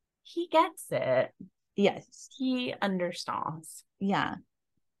also he gets it. Yes. He understands. Yeah.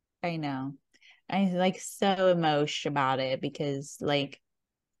 I know. I like so emotional about it because like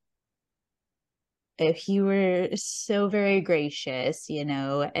if he were so very gracious,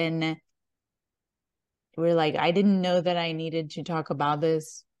 and we're like, I didn't know that I needed to talk about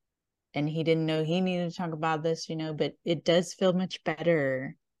this, and he didn't know he needed to talk about this, but it does feel much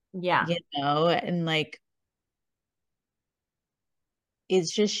better, Yeah. and like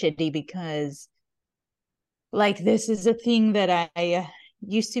it's just shitty because like this is a thing that I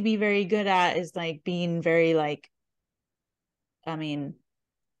used to be very good at, is like being very like, I mean,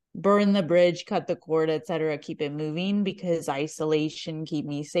 burn the bridge, cut the cord, etc., keep it moving, because isolation keep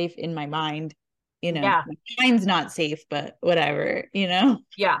me safe in my mind. Yeah. My mind's not safe, but whatever. Yeah.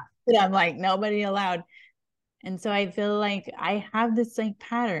 But I'm like, nobody allowed. And so I feel like I have this like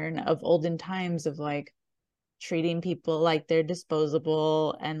pattern of olden times of like treating people like they're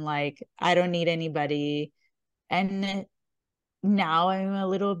disposable and like I don't need anybody. And now I'm a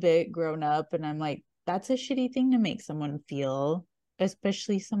little bit grown up and I'm like, that's a shitty thing to make someone feel,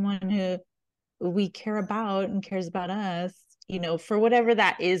 especially someone who we care about and cares about us, for whatever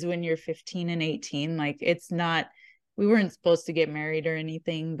that is when you're 15 and 18. Like it's not, we weren't supposed to get married or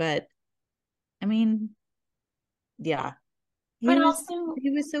anything, but I mean, yeah, he But was also, he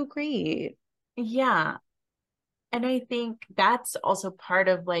was so great. yeah. And I think that's also part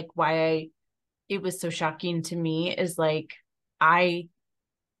of like why it was so shocking to me is like I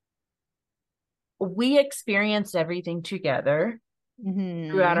we experienced everything together throughout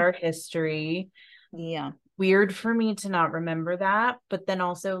Mm-hmm. our history. Yeah. Weird for me to not remember that, but then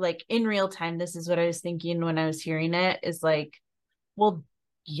also like in real time, this is what I was thinking when I was hearing it, is like, well,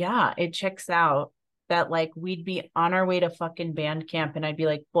 yeah, it checks out that like we'd be on our way to fucking band camp and I'd be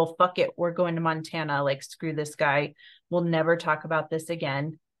like, well, fuck it, we're going to Montana, like screw this guy, we'll never talk about this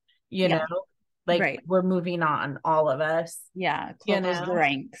again, you know, Yeah. like Right. we're moving on, all of us, Yeah. you Close the know.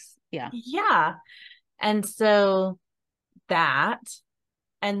 ranks. Yeah. Yeah. And so that,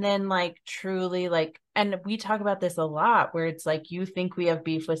 and then like truly like, and we talk about this a lot where it's like you think we have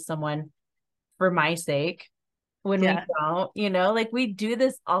beef with someone for my sake when we Yeah. don't, like we do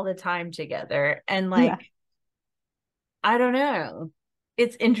this all the time together, and like Yeah. I don't know,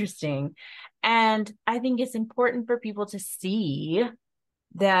 it's interesting. And I think it's important for people to see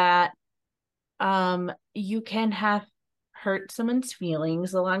that you can have hurt someone's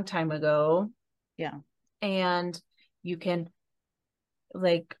feelings a long time ago, Yeah. and you can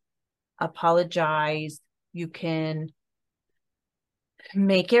like apologize, you can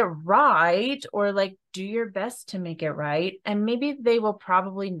make it right, or like do your best to make it right, and maybe they will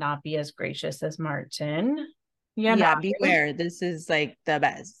probably not be as gracious as Martin, you know Yeah. Beware. This is like the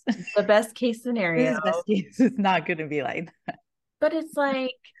best. the best case This scenario. is best case. It's not going to be like that. But it's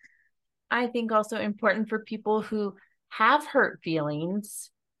like I think also important for people who have hurt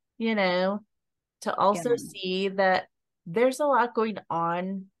feelings, you know to Yeah. also see that there's a lot going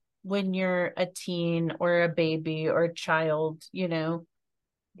on when you're a teen or a baby or a child, you know,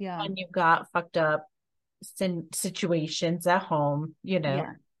 Yeah. and you've got fucked up situations at home, you know,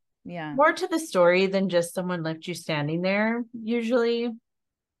 Yeah. Yeah. more to the story than just someone left you standing there, usually.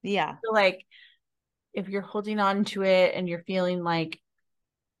 Yeah. So, like, if you're holding on to it and you're feeling like,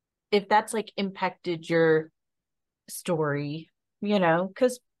 if that's like impacted your story, you know,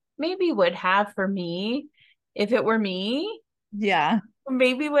 because maybe would have for me, if it were me, Yeah.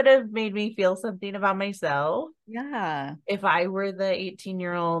 maybe would have made me feel something about myself Yeah. if I were the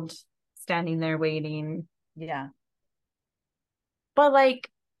 18-year-old standing there waiting. Yeah. But like,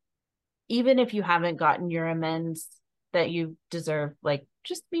 even if you haven't gotten your amends that you deserve, like,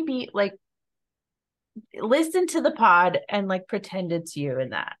 just maybe like listen to the pod and like pretend it's you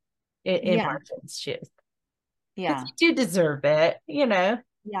in that, in Yeah. Martin's shoes. Because Yeah. you do deserve it, you know?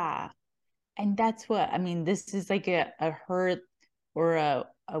 Yeah. And that's what I mean. This is like a hurt or a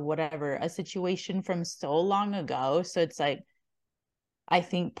whatever, a situation from so long ago. So it's like, I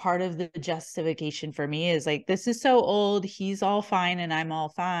think part of the justification for me is like, this is so old. He's all fine and I'm all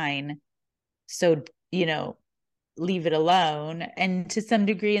fine. So, leave it alone. And to some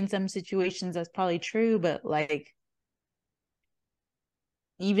degree, in some situations, that's probably true. But like,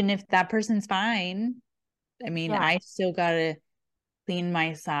 even if that person's fine, I mean, Yeah. I still got to clean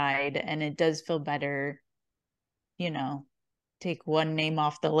my side, and it does feel better, you know, take one name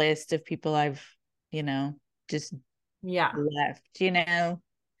off the list of people I've, just Yeah. left.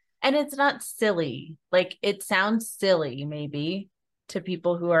 And it's not silly. Like, it sounds silly maybe to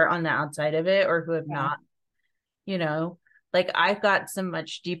people who are on the outside of it or who have Yeah. not, you know. Like, I've got some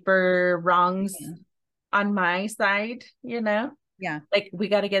much deeper wrongs Yeah. on my side, you know. Yeah. Like, we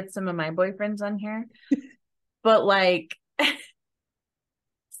got to get some of my boyfriends on here. But like,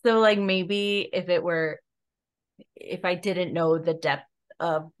 so like maybe if I didn't know the depth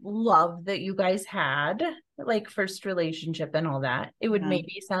of love that you guys had, like first relationship and all that, it would Yeah.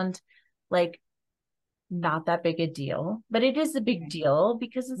 maybe sound like not that big a deal, but it is a big Right. deal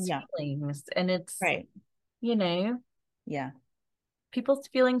because it's Yeah. feelings and it's, Right. you know, Yeah. people's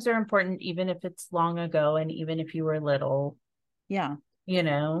feelings are important, even if it's long ago and even if you were little, Yeah. you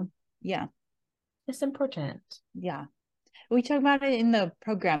know, Yeah. it's important. Yeah. We talk about it in the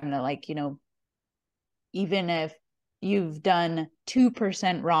program that, like, even if you've done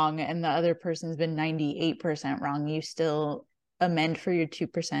 2% wrong and the other person's been 98% wrong, you still amend for your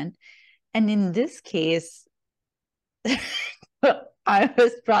 2%. And in this case, I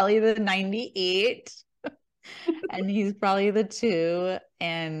was probably the 98 and he's probably the 2.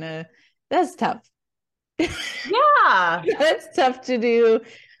 And that's tough. Yeah, That's tough to do. Also,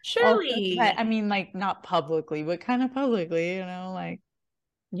 surely. I mean, like, not publicly, but kind of publicly, like,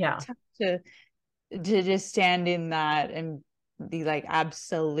 Yeah. tough to just stand in that and be like,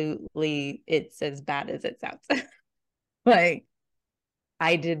 absolutely, it's as bad as it sounds. Like,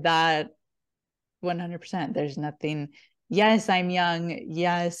 I did that 100%. There's nothing. Yes, I'm young.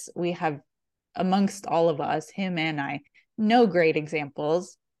 Yes, we have, amongst all of us, him and I, no great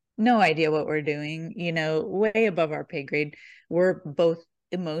examples, no idea what we're doing, way above our pay grade. We're both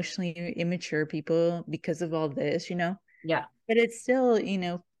emotionally immature people because of all this. Yeah. But it's still,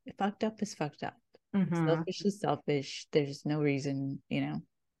 fucked up is fucked up. Mm-hmm. Selfish is selfish. There's no reason.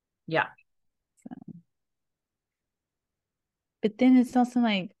 Yeah. So. But then it's also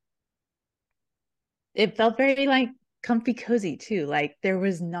like, it felt very like comfy cozy too. Like there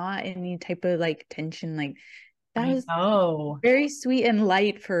was not any type of like tension. Like that I was know. very sweet and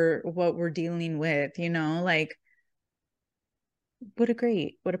light for what we're dealing with, like what a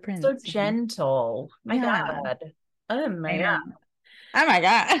So prince. gentle. My Yeah, God. Oh I my know. God. Oh my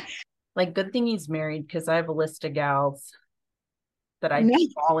God. Like, good thing he's married because I have a list of gals that I'd No,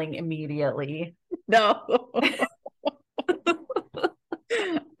 be calling immediately. no.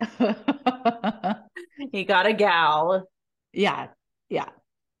 He got a gal, Yeah, yeah.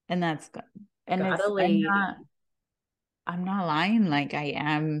 And that's good. And got it's a lady. I'm not lying. Like I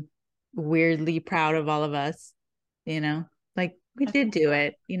am weirdly proud of all of us. Like we did do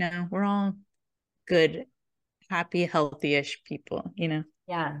it. We're all good, happy, healthy-ish people.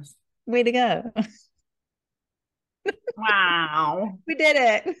 Yes. Way to go. Wow. We did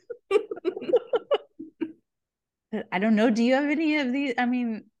it. I don't know. Do you have any of these? I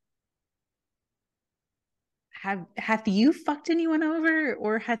mean, have you fucked anyone over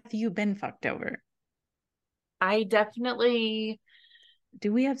or have you been fucked over? I definitely,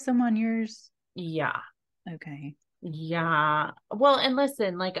 Do we have some on yours? yeah. Okay. Yeah. Well, and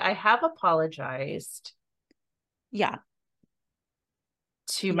listen, like I have apologized Yeah.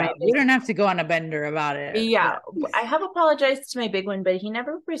 to my we don't have to go on a bender about it. yeah, I have apologized to my big one, but he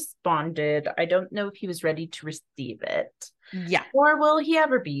never responded. I don't know if he was ready to receive it. Yeah. Or will he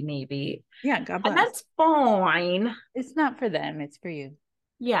ever be, maybe. Yeah, God bless. And that's fine. It's not for them, it's for you.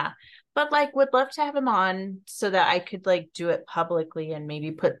 Yeah. But like would love to have him on so that I could like do it publicly and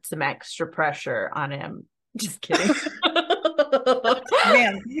maybe put some extra pressure on him. Just kidding.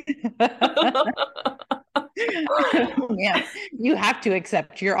 Man. Man, you have to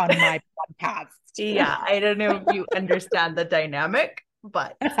accept you're on my podcast. Yeah, I don't know if you understand the dynamic,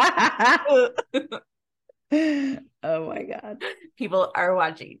 but oh my God. people are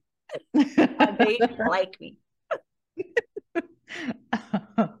watching. And they like me.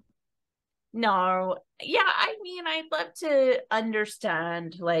 No, yeah, I mean, I'd love to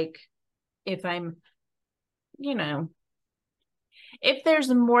understand, like, if I'm, you know, if there's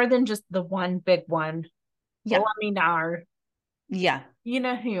more than just the one big one, yeah, let me know. Yeah. You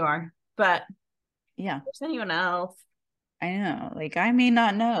know who you are, but yeah, if there's anyone else. I know, like, I may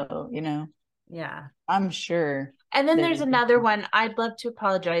not know, Yeah. I'm sure. And then there's another one. I'd love to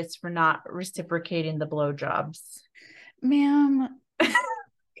apologize for not reciprocating the blowjobs. Ma'am.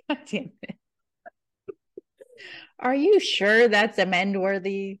 God damn it. Are you sure that's amend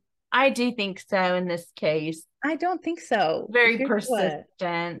worthy? I do think so in this case. I don't think so. Very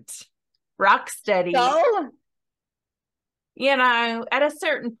persistent, rock steady. So? At a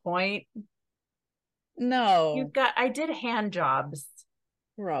certain point. No. I did hand jobs.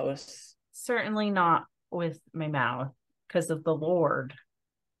 Gross. Certainly not with my mouth because of the Lord.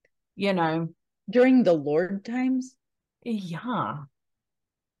 During the Lord times? Yeah.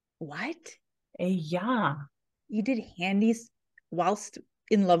 What? Yeah. You did handies whilst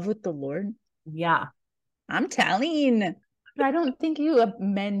in love with the Lord? Yeah. I'm telling. But I don't think you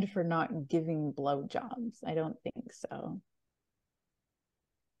amend for not giving blowjobs. I don't think so.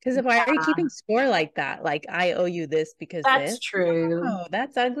 Because why are you keeping score like that? Like, I owe you this because that's true. Oh,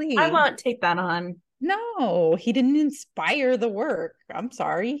 that's ugly. I won't take that on. No, he didn't inspire the work. I'm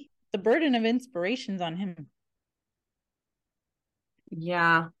sorry. The burden of inspiration's on him.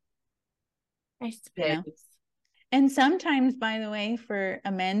 Yeah. I suppose. And sometimes, by the way, for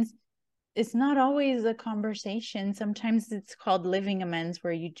amends, it's not always a conversation. Sometimes it's called living amends,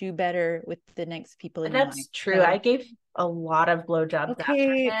 where you do better with the next people in your life. That's true. So, I gave a lot of blowjobs after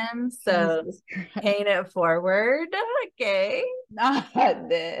him, so paying it forward. Okay. Not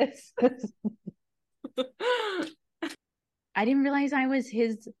this. I didn't realize I was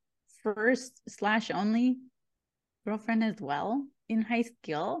his first / only girlfriend as well in high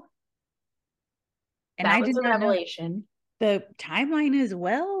school. And that was a revelation. The timeline as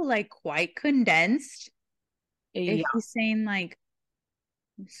well, like quite condensed. Yeah. If he's saying like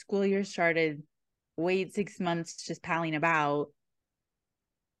school year started, wait 6 months just palling about.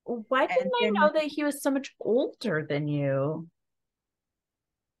 Why didn't I know that he was so much older than you?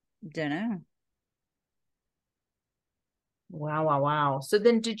 Don't know. Wow. So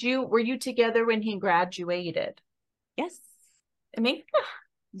then were you together when he graduated? Yes. I mean,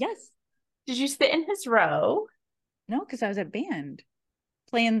 yes. Did you sit in his row? No, because I was at band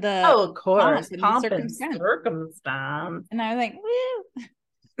playing the of course, pomp and circumstance. And I was like,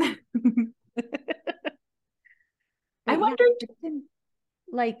 woo. I wondered,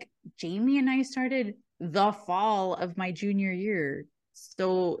 like, Jamie and I started the fall of my junior year.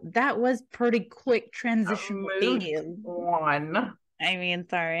 So that was pretty quick transition. One. I mean,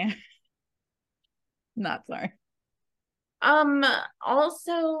 sorry. Not sorry.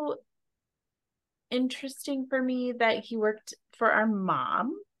 Also interesting for me that he worked for our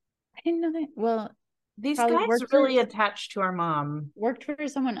mom. I didn't know that. Well, these guys really attached to our mom. Worked for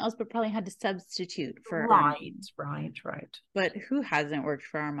someone else, but probably had to substitute for right. But who hasn't worked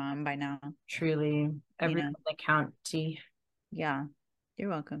for our mom by now? Truly, everyone in the county. Yeah, you're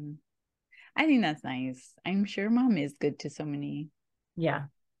welcome. I think that's nice. I'm sure mom is good to so many. Yeah.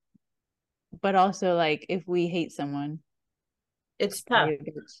 But also, like, if we hate someone, it's tough.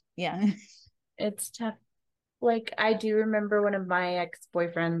 Yeah. It's tough. Like, I do remember one of my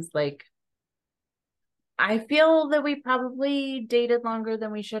ex-boyfriends, like, I feel that we probably dated longer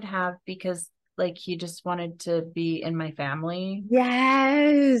than we should have because, like, he just wanted to be in my family.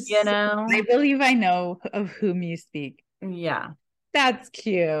 Yes. I believe I know of whom you speak. Yeah. That's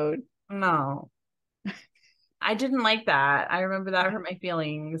cute. No. I didn't like that. I remember that hurt my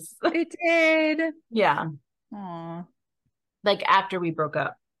feelings. It did. Yeah. Aw. Like, after we broke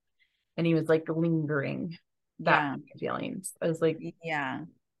up and he was, like, lingering that feelings. I was like, yeah,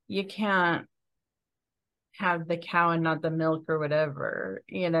 you can't have the cow and not the milk or whatever,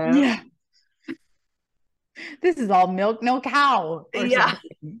 Yeah. This is all milk, no cow. Or Yeah.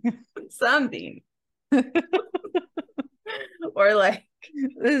 something. Something. Or like,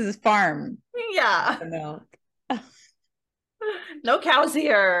 This is farm yeah, milk. no cows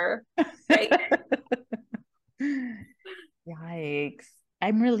here. Right? Yikes.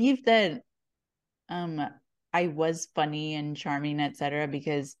 I'm relieved that I was funny and charming, etc.,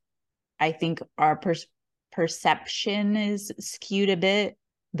 because I think our perception is skewed a bit,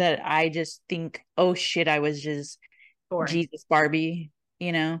 that I just think, oh shit, I was just Boring. Jesus Barbie,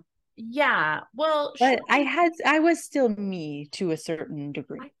 you know. Yeah. Well, But I was still me to a certain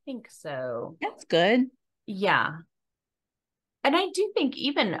degree. I think so. That's good. Yeah. And I do think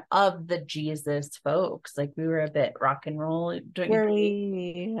even of the Jesus folks, like we were a bit rock and roll. Don't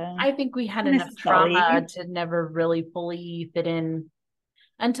you think? I think we had enough trauma to never really fully fit in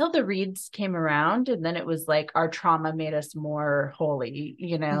until the Reeds came around. And then it was like our trauma made us more holy,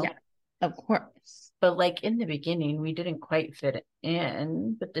 you know? Yeah, of course. But like in the beginning, we didn't quite fit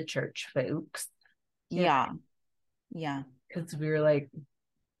in with the church folks. Yeah. Yeah. Because we were like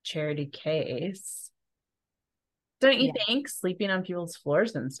charity case. Don't you think? Sleeping on people's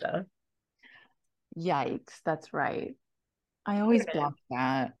floors and stuff. Yikes, that's right. I always block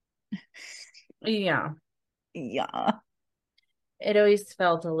that. Yeah. Yeah. It always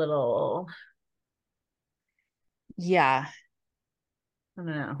felt a little. Yeah. I don't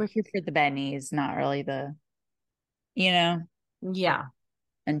know. We're here for the bennies, not really the, you know? Yeah.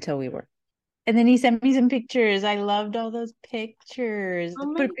 Until we were. And then he sent me some pictures. I loved all those pictures.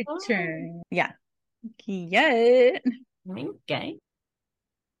 Oh Put a picture. God. Yeah. Yeah. Okay.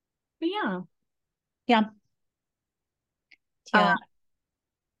 But yeah. Yeah. Yeah.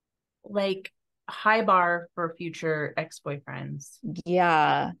 Like high bar for future ex-boyfriends.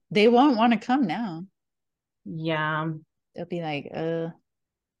 Yeah. They won't want to come now. Yeah. They'll be like,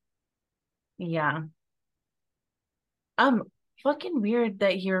 Yeah. Fucking weird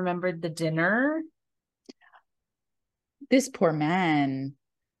that he remembered the dinner. This poor man.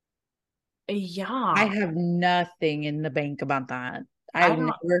 Yeah. I have nothing in the bank about that. I've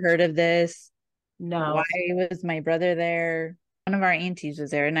never heard of this. No. Why was my brother there? One of our aunties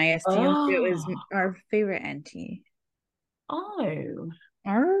was there, and I assumed it was our favorite auntie. Oh.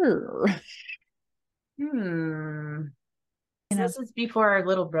 This is before our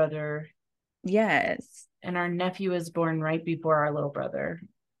little brother. Yes. And our nephew was born right before our little brother.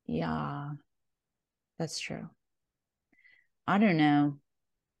 Yeah. That's true. I don't know.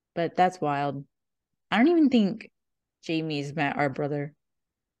 But that's wild. I don't even think Jamie's met our brother.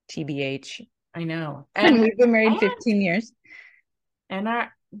 TBH. I know. And we've been married 15 years. And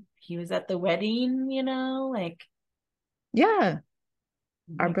he was at the wedding, you know, like. Yeah.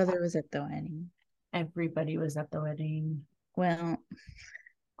 Our brother was at the wedding. Everybody was at the wedding. Well,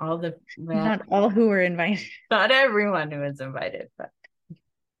 not all who were invited. Not everyone who was invited, but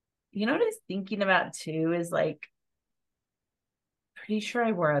you know what I was thinking about too is like, pretty sure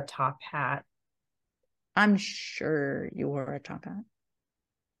I wore a top hat. I'm sure you wore a top hat.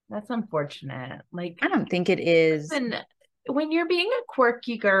 That's unfortunate. Like, I don't think it is. When you're being a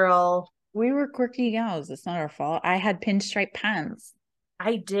quirky girl. We were quirky gals. It's not our fault. I had pinstripe pants.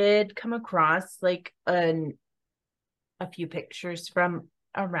 I did come across like a few pictures from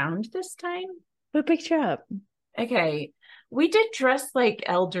around this time. Put a picture up. Okay. We did dress like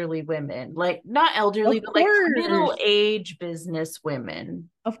elderly women, like not elderly, but like middle-aged business women.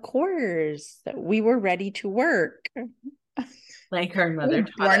 Of course. We were ready to work. Like our mother.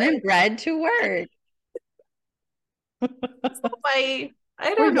 Born and bred to work. So I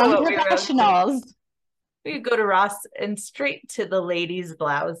don't know what professionals. We could go to Ross and straight to the ladies'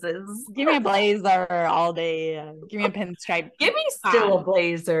 blouses. Give me a blazer all day. Give me a pinstripe. Give me still a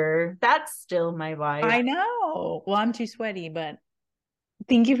blazer. That's still my vibe. I know. Well, I'm too sweaty, but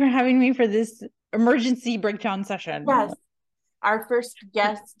thank you for having me for this emergency breakdown session. Yes. Our first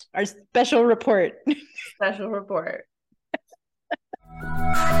guest. Our special report. Special report.